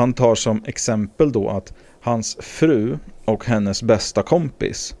 Och han tar som exempel då att hans fru och hennes bästa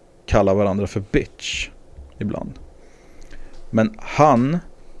kompis kallar varandra för bitch ibland. Men han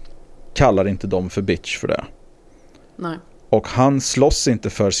kallar inte dem för bitch för det. Nej. Och han slåss inte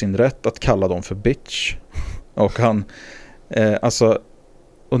för sin rätt att kalla dem för bitch. Och han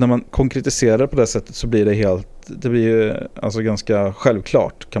och när man konkretiserar det på det sättet så blir det blir ju alltså ganska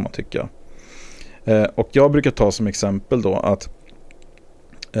självklart, kan man tycka. Och jag brukar ta som exempel då att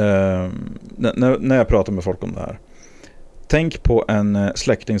när jag pratar med folk om det här, tänk på en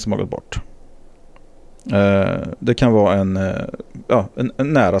släkting som har gått bort. Det kan vara en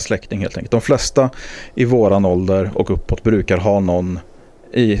nära släkting helt enkelt. De flesta i våran ålder och uppåt brukar ha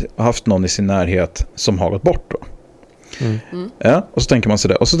haft någon i sin närhet som har gått bort då. Ja, och så tänker man sig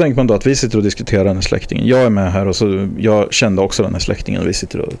det. Och så tänker man då att vi sitter och diskuterar den här släktingen. Jag är med här och så jag kände också den här släktingen och vi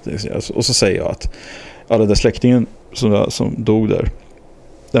sitter och så säger jag att den där släktingen som dog där,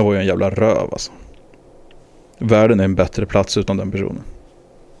 det var ju en jävla röv alltså. Världen är en bättre plats utan den personen.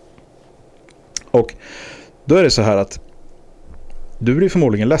 Och då är det så här att du blir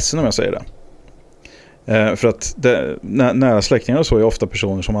förmodligen ledsen om jag säger det. För att nära släktingar och så är ofta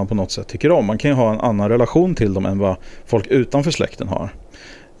personer som man på något sätt tycker om. Man kan ju ha en annan relation till dem än vad folk utanför släkten har.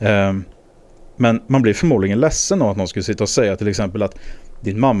 Men man blir förmodligen ledsen av att någon skulle sitta och säga till exempel att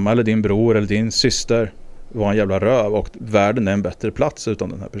din mamma eller din bror eller din syster var en jävla röv och världen är en bättre plats utan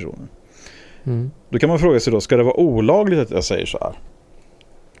den här personen. Då kan man fråga sig då, ska det vara olagligt att jag säger så här?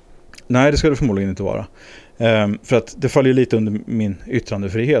 Nej, det ska det förmodligen inte vara. För att det faller ju lite under min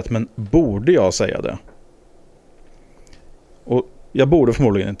yttrandefrihet, men borde jag säga det? Och jag borde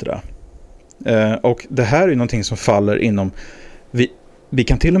förmodligen inte det. Och det här är ju någonting som faller inom... Vi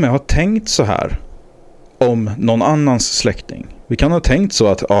kan till och med ha tänkt så här om någon annans släkting. Vi kan ha tänkt så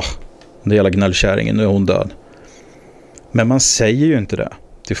att den jävla gnällkärringen, nu är hon död. Men man säger ju inte det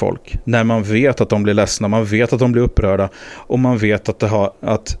till folk. När man vet att de blir ledsna, man vet att de blir upprörda och man vet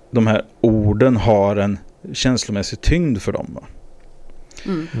att de här orden har en känslomässig tyngd för dem.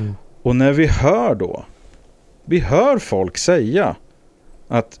 Och när vi hör folk säga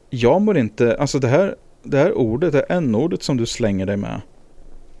att jag mår inte, alltså det här ordet, det n-ordet som du slänger dig med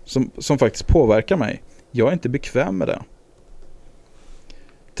som faktiskt påverkar mig, jag är inte bekväm med det.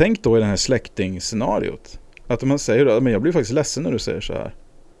 Tänk då i det här släktingscenariot att man säger då, men jag blir faktiskt ledsen när du säger så här.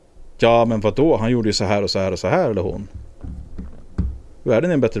 Ja, men vadå? Han gjorde ju så här och så här och så här, eller hon. Världen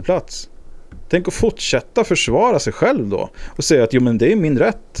är en bättre plats. Tänk att fortsätta försvara sig själv då och säga att men det är min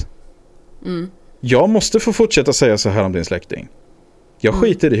rätt. Jag måste få fortsätta säga så här om din släkting. Jag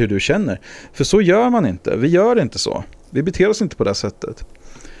skiter i hur du känner. För så gör man inte. Vi gör inte så. Vi beter oss inte på det sättet.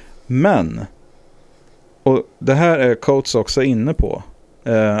 Men, och det här är Coates också inne på,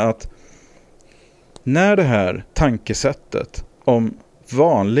 att när det här tankesättet om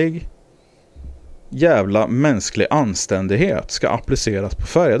vanlig jävla mänsklig anständighet ska appliceras på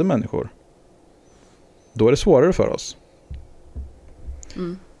färgade människor, då är det svårare för oss.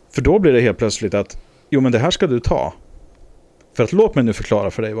 För då blir det helt plötsligt att men det här ska du ta. För att låt mig nu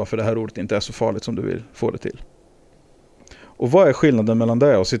förklara för dig varför det här ordet inte är så farligt som du vill få det till. Och vad är skillnaden mellan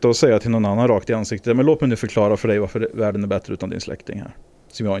det och sitta och säga till någon annan rakt i ansiktet, men låt mig nu förklara för dig varför världen är bättre utan din släkting här,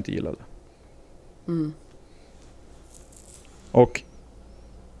 som jag inte gillade. Och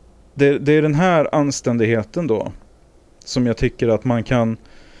det är den här anständigheten då som jag tycker att man kan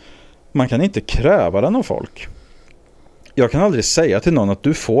inte kräva den av folk. Jag kan aldrig säga till någon att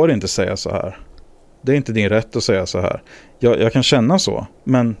du får inte säga så här. Det är inte din rätt att säga så här. Jag kan känna så,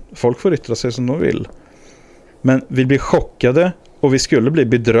 men folk får yttra sig som de vill. Men vi blir chockade och vi skulle bli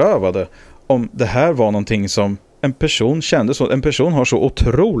bedrövade om det här var någonting som en person kände så. En person har så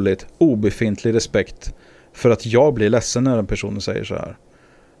otroligt obefintlig respekt för att jag blir ledsen när en person säger så här.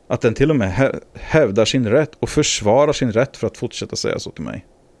 Att den till och med hävdar sin rätt och försvarar sin rätt för att fortsätta säga så till mig.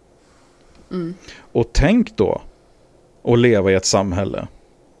 Och tänk då att leva i ett samhälle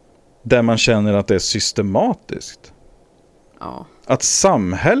där man känner att det är systematiskt. Ja. Att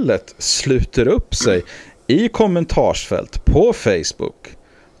samhället sluter upp sig i kommentarsfält på Facebook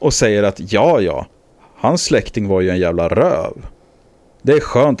och säger att ja, hans släkting var ju en jävla röv. Det är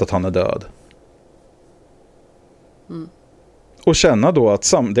skönt att han är död. Och känna då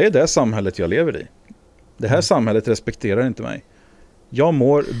att det är det samhället jag lever i. Det här samhället respekterar inte mig. Jag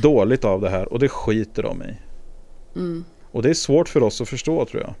mår dåligt av det här och det skiter de i. Och det är svårt för oss att förstå,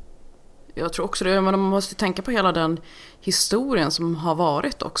 tror jag. Jag tror också det, men man måste tänka på hela den historien som har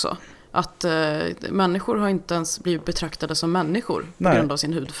varit också. Att människor har inte ens blivit betraktade som människor på grund av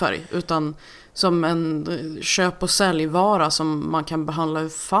sin hudfärg, utan som en köp- och säljvara som man kan behandla hur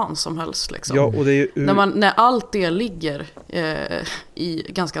fan som helst. Liksom. Ja, och det är ju... när allt det ligger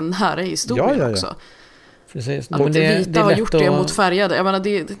i ganska nära historien också. Precis. Att vita har gjort det mot färgade. Jag menar,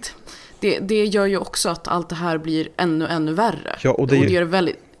 det gör ju också att allt det här blir ännu värre. Ja, och det gör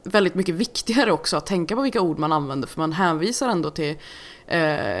det väldigt mycket viktigare också att tänka på vilka ord man använder, för man hänvisar ändå till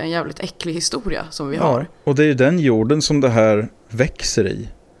en jävligt äcklig historia som vi har. Och det är ju den jorden som det här växer i.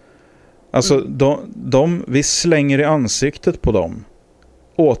 Alltså vi slänger i ansiktet på dem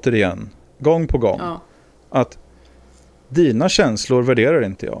återigen, gång på gång, att dina känslor värderar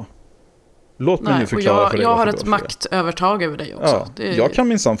inte jag. Låt mig nu förklara för dig. Jag har ett maktövertag över dig också. Ja, jag kan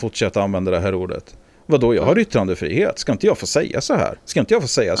minsann fortsätta använda det här ordet. Vadå, jag har yttrandefrihet. Ska inte jag få säga så här? Ska inte jag få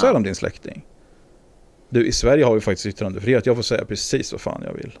säga så här om din släkting? Du, i Sverige har vi faktiskt yttrandefrihet. Jag får säga precis vad fan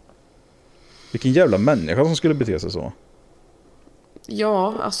jag vill. Vilken jävla människa som skulle bete sig så.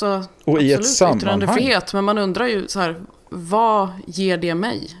 Ja, alltså och i ett sammanhang. Yttrandefrihet, men man undrar ju så här, vad ger det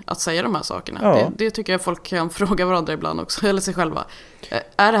mig att säga de här sakerna? Ja. Det tycker jag folk kan fråga varandra ibland också, eller sig själva.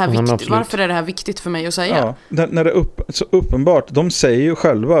 Är det här viktigt? Varför är det här viktigt för mig att säga? Ja, när det är så uppenbart, de säger ju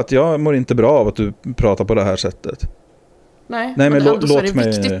själva att jag mår inte bra av att du pratar på det här sättet. Nej men ändå så är det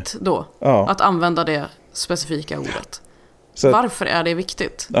viktigt då att använda det specifika ordet. Så, varför är det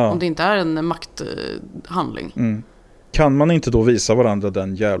viktigt? Om det inte är en makthandling. Kan man inte då visa varandra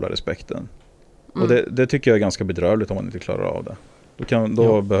den jävla respekten? Och det tycker jag är ganska bedrövligt om man inte klarar av det.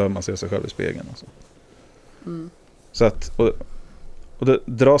 Då behöver man se sig själv i spegeln. Alltså. Så att, och det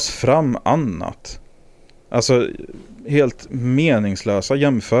dras fram annat. Alltså helt meningslösa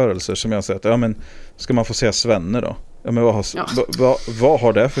jämförelser som jag har sett. Ja, men ska man få säga Svenne då? Ja, men vad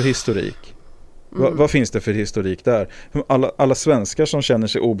har det för historik? Vad finns det för historik där? Alla svenskar som känner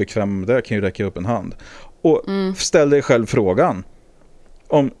sig obekväma med det kan ju räcka upp en hand. Och ställ dig själv frågan.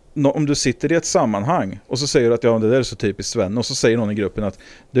 Om du sitter i ett sammanhang och så säger du att det där är så typiskt Svenne, och så säger någon i gruppen att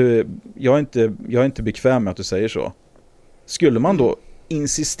jag är inte bekväm med att du säger så. Skulle man då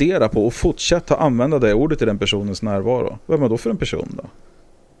insistera på att fortsätta använda det ordet i den personens närvaro? Vad är man då för en person då?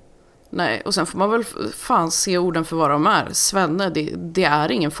 Nej, och sen får man väl fan se orden för vad de är. Svenne, det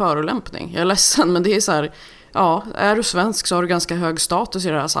är ingen förolämpning. Jag är ledsen, men det är så här, är du svensk så har du ganska hög status i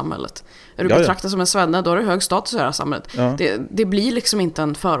det här samhället. Är du betraktad som en svenne, då har du hög status i det här samhället. Ja. Det blir liksom inte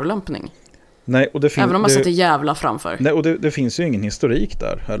en förolämpning. Nej, och även om man sätter jävla framför. Nej, och det finns ju ingen historik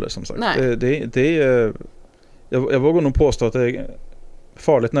där heller, som sagt. Nej. Jag vågar nog påstå att det är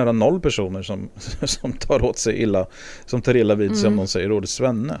farligt nära 0 personer som tar åt sig illa, som tar illa vid sig om någon säger ordet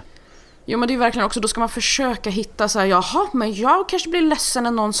svenne. Jo, men det är verkligen också, då ska man försöka hitta så här, jaha, men jag kanske blir ledsen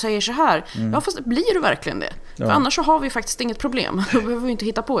när någon säger så här. Ja, fast blir du verkligen det? För annars så har vi faktiskt inget problem. Då behöver vi inte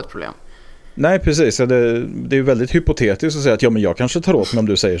hitta på ett problem. Nej, precis. Det är ju väldigt hypotetiskt att säga att men jag kanske tar åt mig om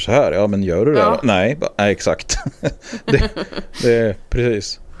du säger så här. Ja, men gör du det? Ja. Nej, exakt. det är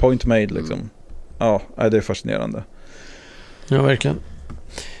precis. Point made, liksom. Ja, det är fascinerande. Ja, verkligen.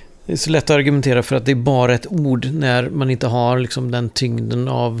 Det är så lätt att argumentera för att det är bara ett ord när man inte har liksom den tyngden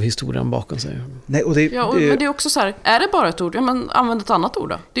av historien bakom sig. Nej, och men det är också så här, är det bara ett ord? Ja, men använd ett annat ord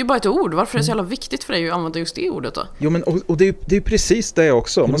då. Det är bara ett ord. Varför är det så jävla viktigt för dig att använda just det ordet då? Jo, men och det är precis det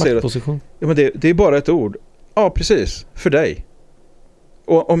också. Man säger att, men det är bara ett ord. Ja, precis. För dig.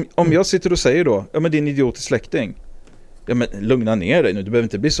 Och om jag sitter och säger då, ja, men din idiot är släkting. Ja, men lugna ner dig nu. Du behöver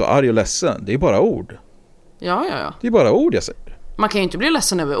inte bli så arg och ledsen. Det är bara ord. Ja. Det är bara ord jag säger. Man kan ju inte bli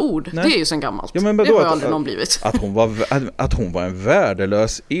ledsen över ord. Nej. Det är ju sen gammalt. Ja, men det har aldrig någon blivit. Att hon var en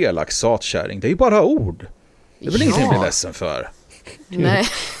värdelös, elak satkärring. Det är ju bara ord. Det är väl ingenting att bli ledsen för. Nej.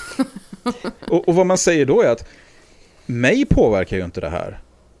 och vad man säger då är att mig påverkar ju inte det här.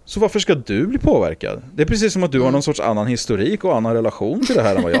 Så varför ska du bli påverkad? Det är precis som att du har någon sorts annan historik och annan relation till det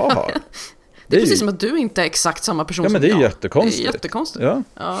här än vad jag har. Det är precis som att du inte är exakt samma person som jag. Ja, men det är jättekonstigt. Det är jättekonstigt. Ja,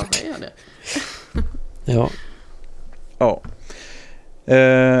 det är det. Ja.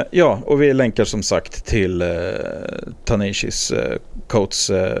 Ja. Och vi länkar som sagt till Tanishis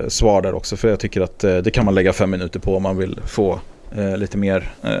Coates svar där också, för jag tycker att det kan man lägga 5 minuter på om man vill få lite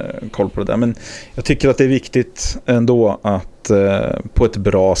mer koll på det där. Men jag tycker att det är viktigt ändå att på ett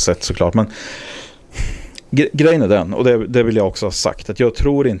bra sätt såklart. Men grejen är den, och det vill jag också ha sagt, att jag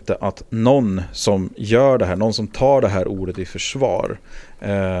tror inte att någon som gör det här, någon som tar det här ordet i försvar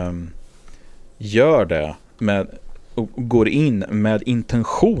gör det med och går in med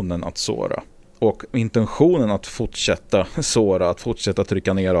intentionen att såra. Och intentionen att fortsätta såra, att fortsätta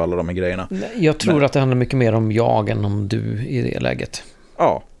trycka ner och alla de här grejerna. Jag tror att det handlar mycket mer om jag än om du i det läget.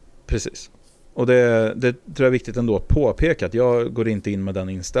 Ja, precis. Och det tror jag är viktigt ändå att påpeka, att jag går inte in med den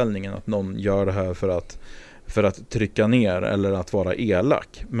inställningen att någon gör det här för att trycka ner eller att vara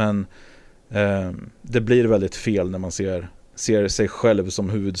elak. Men det blir väldigt fel när man ser sig själv som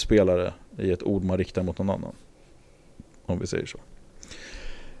huvudspelare i ett ord man riktar mot någon annan. Om vi säger så.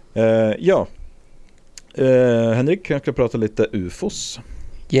 Henrik, jag ska prata lite UFOs.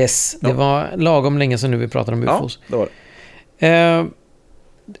 Yes, det var lagom länge sedan nu vi pratade om UFOs. Ja, det var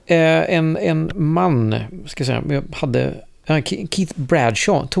det. En man, ska jag säga, Keith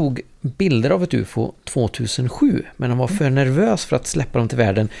Bradshaw tog bilder av ett UFO 2007, men han var för nervös för att släppa dem till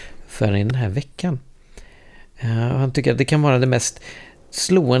världen förrän i den här veckan. Han tycker att det kan vara det mest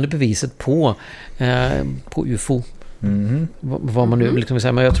slående beviset på UFO. Vad man nu liksom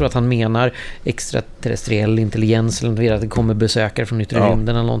säger, men jag tror att han menar extraterrestriell intelligens eller att det kommer besökare från yttre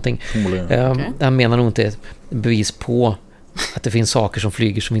rymden eller någonting. Han menar nog inte ett bevis på att det finns saker som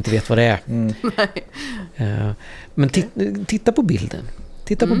flyger som inte vet vad det är. Men titta på bilden.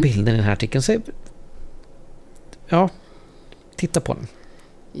 Titta på bilden i den här artikeln. Titta på den.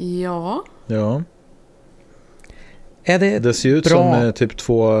 Ja. Det ser ut som typ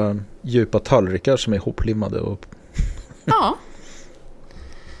 2 djupa tallrikar som är hoplimmade och ja.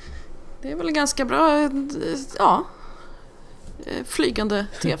 Det är väl ganska bra flygande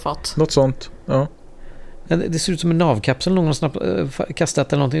tefat. Något sånt, ja. Det ser ut som en navkapsel någon snabbt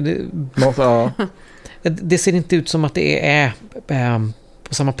kastat eller någonting. Det ser inte ut som att det är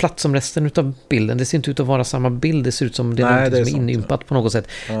på samma plats som resten utav bilden. Det ser inte ut att vara samma bild. Det ser ut som det är något som är inympat på något sätt.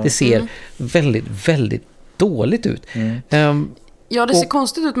 Det ser väldigt, väldigt dåligt ut. Det ser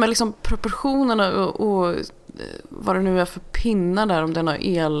konstigt ut med liksom proportionerna och vad det nu är för pinnar där, om den har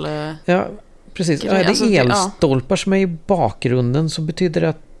el... Ja, precis. Är det elstolpar som är i bakgrunden så betyder det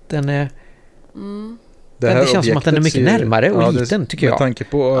att den är... Det känns som att den är mycket närmare och liten, tycker jag. Med tanke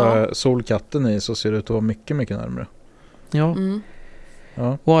på solkatten i så ser det ut att vara mycket, mycket närmare.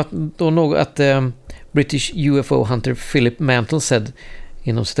 Ja. Och att British UFO hunter Philip Mantle said,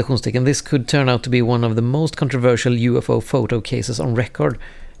 inom citationstecken, this could turn out to be one of the most controversial UFO photo cases on record,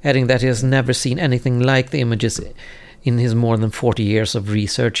 adding that he has never seen anything like the images in his more than 40 years of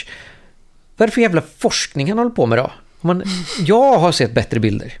research. Vad är det för jävla forskning han håller på med då? Jag har sett bättre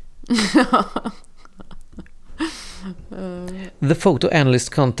bilder. The photo analyst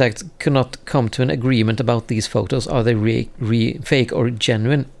contacts could not come to an agreement about these photos. Are they fake or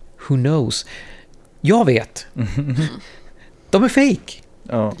genuine? Who knows? Jag vet. De är fake.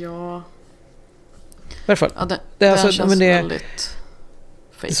 Ja. Varför? Ja, det känns väldigt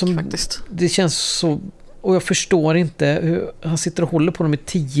fake faktiskt. Det känns så... Och jag förstår inte hur han sitter och håller på dem i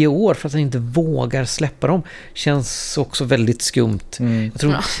 10 år för att han inte vågar släppa dem. Känns också väldigt skumt.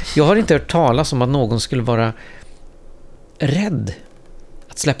 Jag har inte hört talas om att någon skulle vara rädd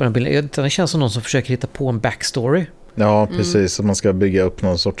att släppa den bilden. Det känns som någon som försöker hitta på en backstory. Ja, precis. Så man ska bygga upp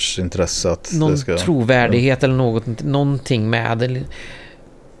någon sorts intresse. Någon trovärdighet eller någonting med. Eller,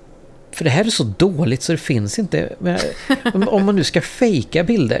 för det här är så dåligt så det finns inte. Om man nu ska fejka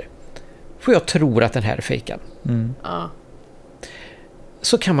bilder, för jag tror att den här är fejkad.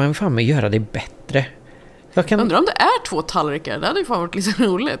 Så kan man fan med göra det bättre. Undrar om det är 2 tallrikar. Det hade ju fan varit lite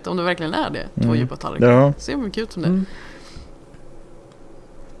roligt om det verkligen är det. 2 djupa tallrikar. Ja. Ser mycket ut som det.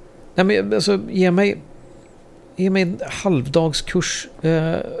 Nej, men alltså, ge mig en halvdagskurs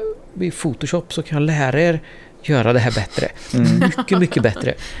i Photoshop så kan jag lära er göra det här bättre. Mycket, mycket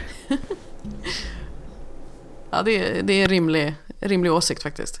bättre. Ja, det är rimlig åsikt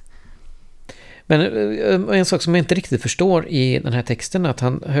faktiskt. Men en sak som jag inte riktigt förstår i den här texten är att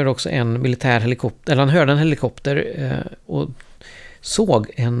han hörde också en militär helikopter, eller han hörde en helikopter och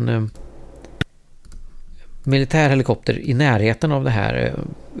såg en militär helikopter i närheten av det här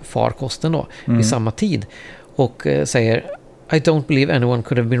farkosten då, vid samma tid, och säger I don't believe anyone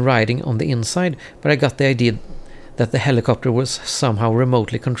could have been riding on the inside, but I got the idea that the helicopter was somehow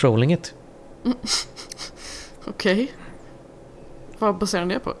remotely controlling it. Okej. Vad baserar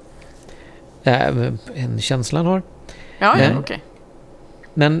det på? En känsla han har. Ja, okej.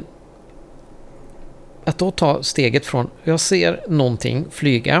 Men att då ta steget från jag ser någonting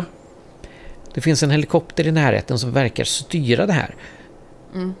flyga. Det finns en helikopter i närheten som verkar styra det här.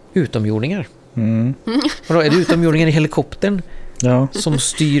 Utomjordingar. Och då är det utomjordingar i helikoptern som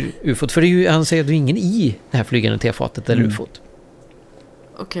styr ufot. För det är ju, han säger att det är ingen i det här flygande tefatet eller ufot.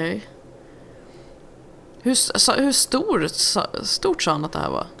 Okej. Hur stort sa han att det här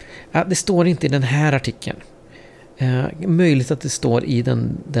var? Ja, det står inte i den här artikeln. Möjligt att det står i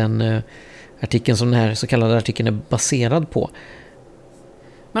den artikeln som den här så kallade artikeln är baserad på.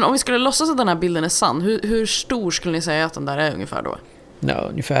 Men om vi skulle låtsas att den här bilden är sann, hur stor skulle ni säga att den där är ungefär då? Ja,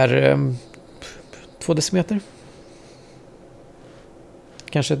 ungefär 2 decimeter.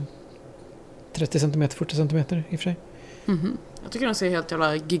 Kanske 30 cm, 40 cm i och för sig. Jag tycker den ser helt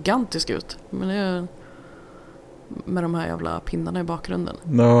jävla gigantisk ut. Men det är med de här jävla pinnarna i bakgrunden.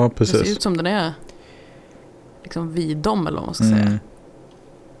 Ja, precis. Det ser ut som den är liksom vid dem eller vad man ska säga.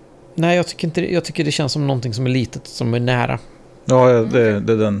 Nej, jag tycker det känns som någonting som är litet, som är nära. Ja, det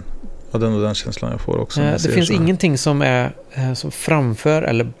är den känslan jag får också. Det finns ingenting som är som framför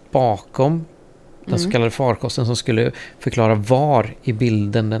eller bakom den så kallade farkosten som skulle förklara var i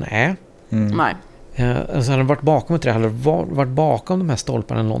bilden den är. Nej. Alltså hade den varit bakom det, hade varit bakom de här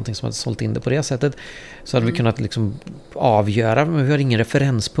stolparna eller någonting som hade sålt in det på det sättet, så hade vi kunnat liksom avgöra, men vi har ingen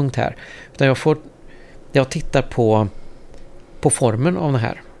referenspunkt här. Utan jag tittar på formen av det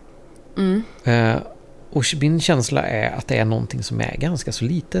här. Och min känsla är att det är någonting som är ganska så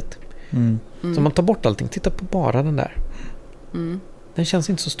litet. Så om man tar bort allting, titta på bara den där. Den känns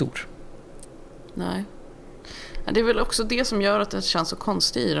inte så stor. Nej. Det är väl också det som gör att det känns så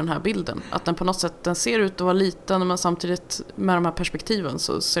konstigt i den här bilden. Att den på något sätt, den ser ut att vara liten, men samtidigt med de här perspektiven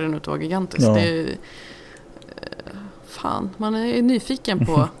så ser den ut att vara gigantisk. Ja. Det är, fan, man är nyfiken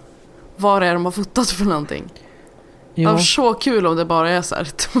på vad det är de har fotat för någonting. Det var så kul om det bara är så här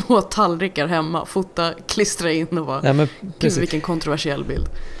 2 tallrikar hemma, fota, klistra in och bara, gud vilken kontroversiell bild.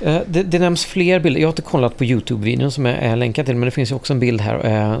 Det nämns fler bilder. Jag har inte kollat på YouTube-videon som jag är länkad till, men det finns ju också en bild här,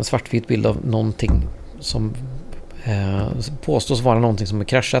 en svartvit bild av någonting som påstås vara någonting som är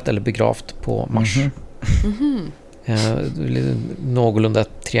kraschat eller begravt på Mars. Någorlunda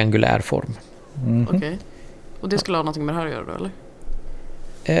triangulär form. Okej. Och det skulle ha någonting med det här att göra då,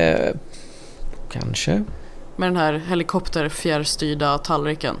 eller? Kanske. Med den här helikopterfjärrstyrda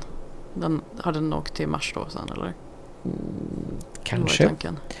tallriken. Den hade den åkt till Mars då sen, eller? Kanske.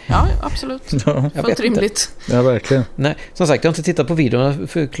 Ja, absolut. Fullt rimligt. Ja, verkligen. Nej, som sagt, jag har inte tittat på videon, jag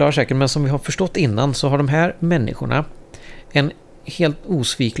förklarar säkert, men som vi har förstått innan så har de här människorna en helt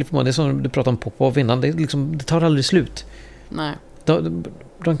osviklig förmåga. Det är som du pratade om Popov innan, det tar aldrig slut. Nej.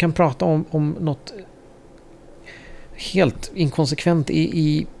 De kan prata om något helt inkonsekvent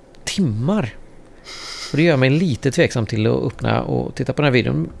i timmar. Och det gör mig lite tveksam till att öppna och titta på den här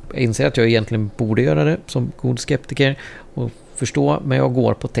videon. Jag inser att jag egentligen borde göra det som god skeptiker och förstå, men jag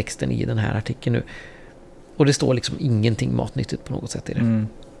går på texten i den här artikeln nu. Och det står liksom ingenting matnyttigt på något sätt i det.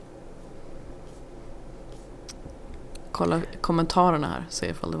 Kolla kommentarerna här, se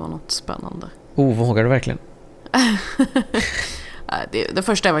ifall det var något spännande. Vågar du verkligen? Det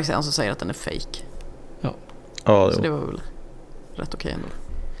första är verkligen som säger att den är fake. Ja. Så det var väl rätt okej ändå.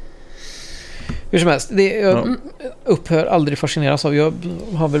 Hur som helst, jag upphör aldrig fascineras av. Jag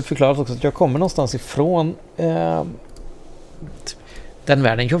har väl förklarat också att jag kommer någonstans ifrån den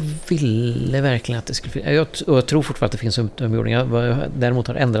världen. Jag ville verkligen att det skulle finnas. Jag tror fortfarande att det finns utomjordingar. Vad jag däremot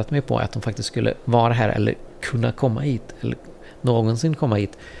har ändrat mig på att de faktiskt skulle vara här eller kunna komma hit eller någonsin komma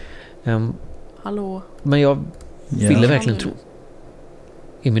hit. Hallå. Men jag ville verkligen tro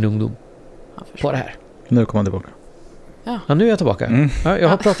i min ungdom på det här. Nu kommer han tillbaka. Ja, nu är jag tillbaka. Ja, jag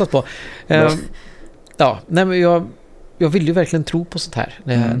har pratat på. Nej, men jag ville ju verkligen tro på sånt här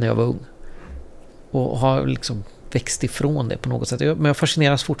när jag var ung. Och har liksom växt ifrån det på något sätt. Men jag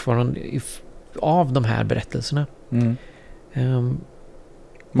fascineras fortfarande av de här berättelserna.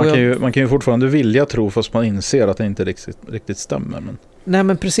 Man kan ju fortfarande vilja tro fast man inser att det inte riktigt stämmer. Men... Nej,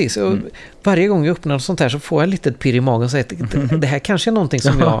 men precis. Och varje gång jag öppnar sånt här så får jag lite ett pirr i magen och säger att det här kanske är någonting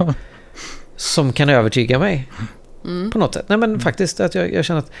som kan övertyga mig. På något sätt. Nej, men faktiskt att jag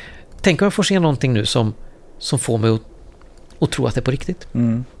känner att tänk om jag får se någonting nu som får mig att tro att det är på riktigt.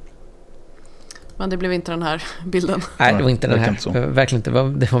 Men det blev inte den här bilden. Nej, det var inte den här. Verkligen inte.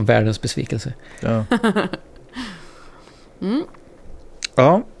 Det var världens besvikelse. Ja.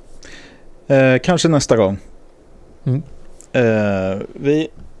 Ja. Kanske nästa gång. Vi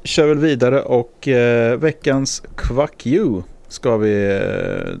kör väl vidare och veckans Quack You ska vi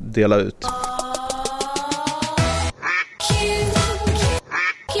dela ut.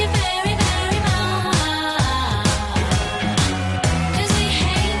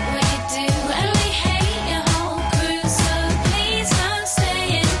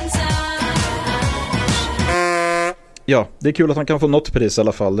 Ja, det är kul att han kan få något pris i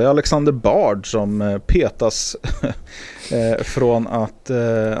alla fall. Det är Alexander Bard som petas från att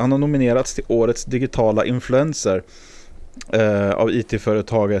han har nominerats till årets digitala influencer av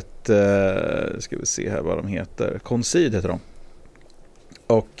IT-företaget, ska vi se här vad de heter, Concede heter de.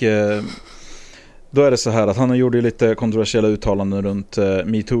 Och då är det så här att han har gjort lite kontroversiella uttalanden runt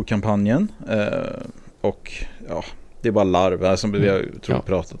MeToo-kampanjen och ja, det är bara larv. Alltså, vi har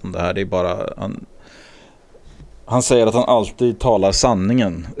pratat om det här. Det är bara han säger att han alltid talar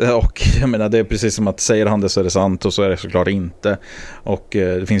sanningen. Och jag menar, det är precis som att säger han det så är det sant och så är det såklart inte. Och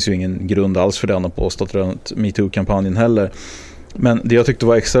det finns ju ingen grund alls för det han har påstått runt MeToo-kampanjen heller. Men det jag tyckte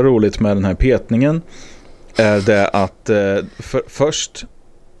var extra roligt med den här petningen är det att först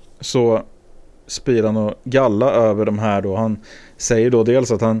så spyr han och galla över de här då. Han säger då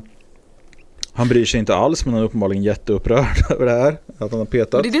dels att han bryr sig inte alls, men han är uppenbarligen jätteupprörd över det här, att han har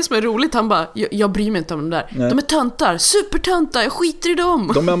petat. Men det är det som är roligt, han bara, jag bryr mig inte om dem där. Nej. De är töntar, supertöntar, jag skiter i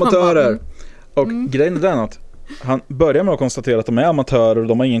dem. De är amatörer. Och grejen är den att han börjar med att konstatera att de är amatörer och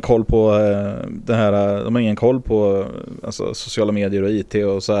de har ingen koll på de har ingen koll på alltså, sociala medier och IT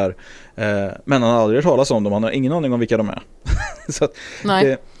och så här. Men han har aldrig hört talas om dem, han har ingen aning om vilka de är. Så att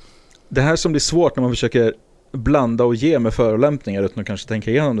det här som blir svårt när man försöker blanda och ge med förolämpningar utan att kanske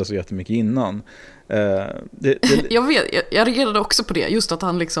tänka igenom det så jättemycket innan. Jag reagerade också på det, just att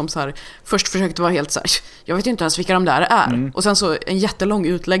han liksom så här, först försökte vara helt så här, jag vet inte ens vilka de där är, och sen så en jättelång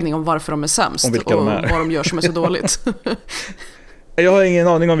utläggning om varför de är sämst och vad de gör som är så dåligt. Jag har ingen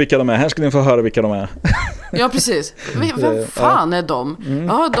aning om vilka de är. Här ska ni få höra vilka de är. Ja, precis. Vem fan är de?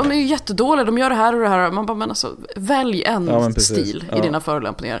 Ja, de är ju jättedåliga. De gör det här och det här. Man bara, men alltså, välj en stil i dina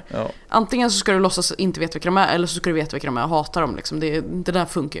förolämpningar. Ja. Antingen så ska du låtsas inte veta vilka de är, eller så ska du veta vilka de är och hata dem. Liksom. Det där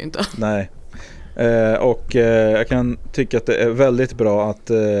funkar ju inte. Nej. Jag kan tycka att det är väldigt bra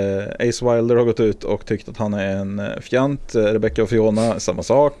att Ace Wilder har gått ut och tyckt att han är en fjant. Rebecca och Fiona, samma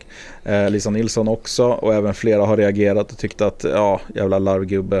sak. Lisa Nilsson också, och även flera har reagerat och tyckt att jävla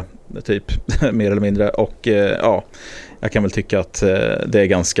larvgubbe typ, mer eller mindre. Och jag kan väl tycka att det är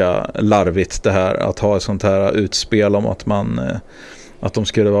ganska larvigt det här, att ha ett sånt här utspel om att att det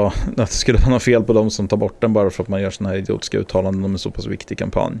skulle vara något fel på dem som tar bort den bara för att man gör såna här idiotiska uttalanden om en så pass viktig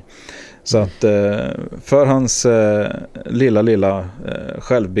kampanj. Så att för hans lilla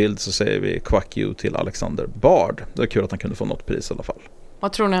självbild så säger vi quack you till Alexander Bard. Det är kul att han kunde få något pris i alla fall.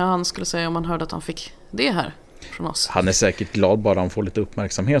 Vad tror ni han skulle säga om han hörde att han fick det här från oss? Han är säkert glad bara han får lite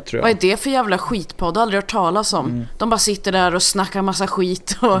uppmärksamhet, tror jag. Vad är det för jävla skitpodd? Aldrig hört talas om. De bara sitter där och snackar massa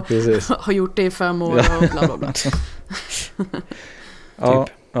skit och har gjort det i 5 år och bla bla bla.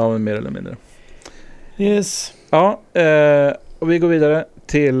 Ja, men mer eller mindre. Yes. Ja, och vi går vidare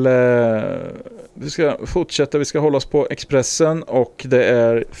till vi ska fortsätta, vi ska hålla oss på Expressen, och det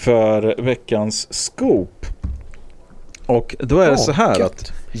är för veckans scoop. Och då är det så här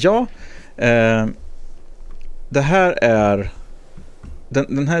att det här är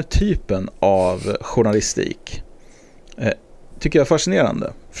den här typen av journalistik tycker jag är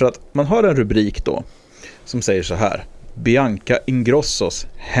fascinerande, för att man har en rubrik då som säger så här: Bianca Ingrossos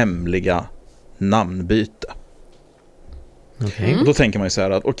hemliga namnbyte. Och då tänker man ju så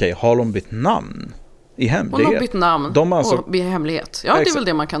här att har de bytt namn i hemlighet? Hon har bytt namn och i hemlighet. Ja, det är väl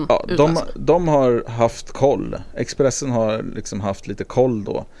det man kan utläsa. De har haft koll. Expressen har liksom haft lite koll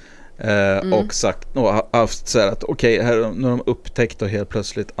då. Och sagt och haft så här att här nu har de upptäckt och helt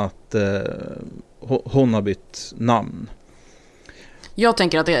plötsligt att hon har bytt namn. Jag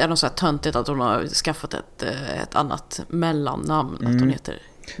tänker att det är något så här töntigt att hon har skaffat ett annat mellannamn. Att hon heter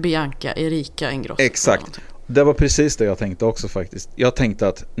Bianca Erika Ingrosso. Exakt. Det var precis det jag tänkte också faktiskt. Jag tänkte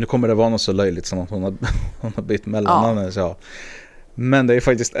att nu kommer det vara något så löjligt som att hon har bytt mellannamn. Ja. Men det är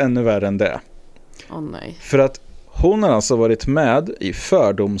faktiskt ännu värre än det. Nej. För att hon har alltså varit med i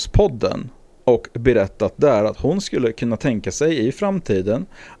Fördomspodden och berättat där att hon skulle kunna tänka sig i framtiden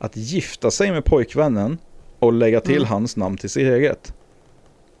att gifta sig med pojkvännen och lägga till hans namn till sitt eget.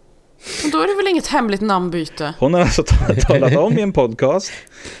 Och då är det väl inget hemligt namnbyte? Hon har alltså talat om i en podcast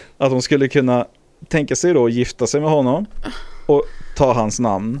att hon skulle kunna tänka sig då att gifta sig med honom och ta hans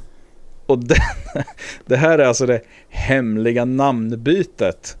namn. Och det här är alltså det hemliga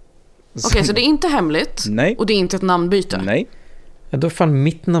namnbytet. Okej, så det är inte hemligt? Nej. Och det är inte ett namnbyte? Nej. Ja, då fan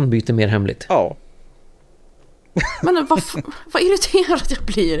mitt namnbyte mer hemligt. Ja. Men vad irriterad jag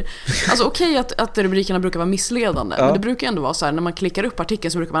blir. Alltså okej att rubrikerna brukar vara missledande, men det brukar ändå vara så här, när man klickar upp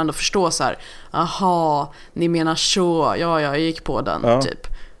artikeln så brukar man ändå förstå så här: aha, ni menar så, jag gick på den typ.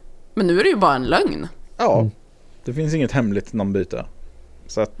 Men nu är det ju bara en lögn. Ja, det finns inget hemligt namnbyte.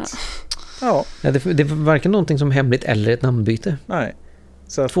 Så att, det är varken någonting som hemligt eller ett namnbyte. Nej.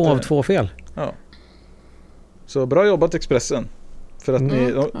 Så att, 2 av 2 fel. Ja. Så bra jobbat Expressen. För att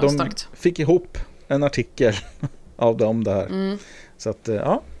de fick ihop en artikel av dem där. Så att,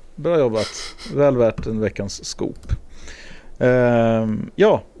 ja, bra jobbat. Väl värt en veckans scoop.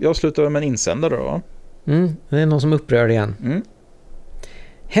 Ja, jag slutar med en insändare då. Det är någon som upprör igen.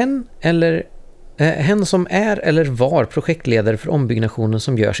 Hen som är eller var projektledare för ombyggnationen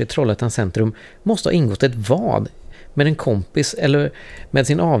som görs i Trollhättan centrum måste ha ingått ett vad med en kompis eller med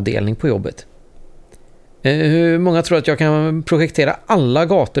sin avdelning på jobbet. Hur många tror att jag kan projektera alla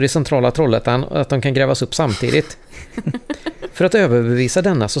gator i centrala Trollhättan och att de kan grävas upp samtidigt? För att överbevisa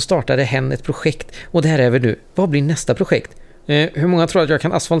denna så startade hen ett projekt och det här är väl nu. Vad blir nästa projekt? Hur många tror att jag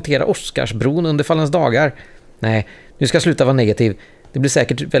kan asfaltera Oscarsbron under fallens dagar? Nej, nu ska jag sluta vara negativ. Det blir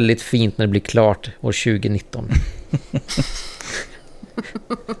säkert väldigt fint när det blir klart år 2019.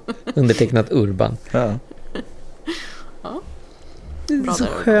 Undertecknat Urban. Ja. Det är så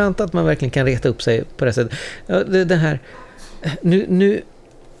skönt att man verkligen kan reta upp sig på det sättet. Ja, det här nu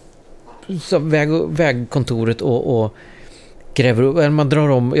så vägkontoret och gräver upp, man drar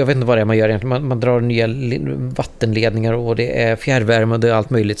om, jag vet inte vad det är man gör egentligen, man drar nya vattenledningar och det är fjärrvärme och det är allt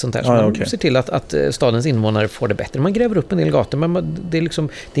möjligt sånt där. Så man ser till att stadens invånare får det bättre. Man gräver upp en del gator, men det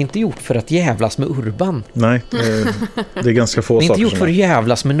är inte gjort för att jävlas med Urban. Nej, det är ganska få saker. Det är inte gjort för att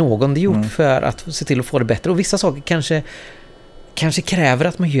jävlas med någon, det är gjort för att se till att få det bättre. Och vissa saker kanske kräver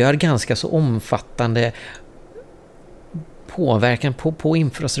att man gör ganska så omfattande påverkan på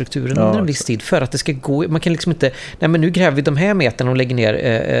infrastrukturen under en viss tid för att det ska gå. Man kan liksom inte, nej men nu gräver vi de här meterna och lägger ner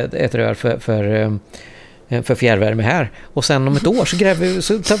ett rör för fjärrvärme här och sen om ett år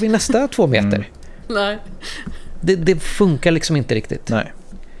så tar vi nästa 2 meter. Nej. Det funkar liksom inte riktigt. Nej.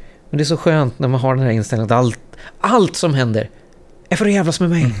 Men det är så skönt när man har den här inställningen att allt som händer är för att jävlas med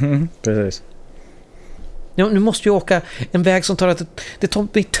mig. Precis. Ja, nu måste jag åka en väg som det tar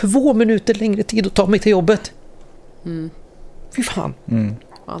mig 2 minuter längre tid att ta mig till jobbet. Fy fan.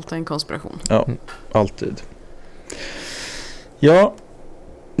 Allt är en konspiration. Ja, alltid. Ja,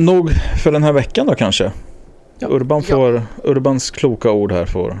 nog för den här veckan då kanske. Ja. Urbans kloka ord här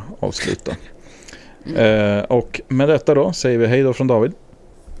får avsluta. Och med detta då säger vi hej då från David.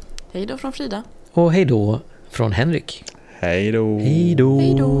 Hej då från Frida. Och hej då från Henrik. Hej då. Hej då.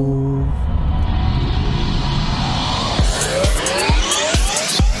 Hej då.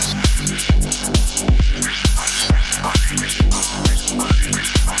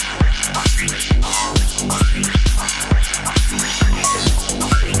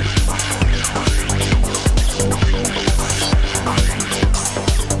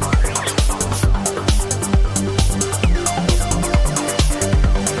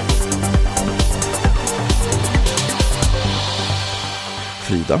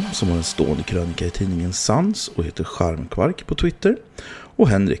 Frida som har en stående krönika i tidningen Sans och heter Charmkvark på Twitter, och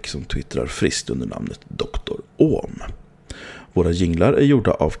Henrik som twittrar friskt under namnet Dr. Ohm. Våra jinglar är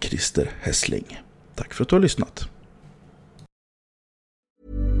gjorda av Christer Hässling. Tack för att du har lyssnat.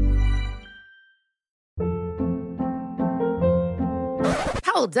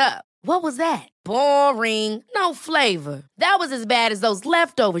 Hold up. What was that? Boring. No flavor. That was as bad as those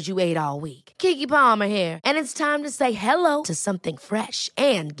leftovers you ate all week. Keke Palmer here, and it's time to say hello to something fresh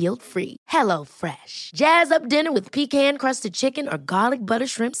and guilt-free. Hello Fresh. Jazz up dinner with pecan-crusted chicken or garlic butter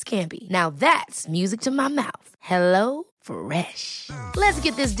shrimp scampi. Now that's music to my mouth. Hello Fresh. Let's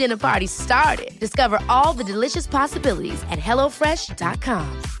get this dinner party started. Discover all the delicious possibilities at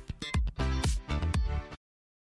HelloFresh.com.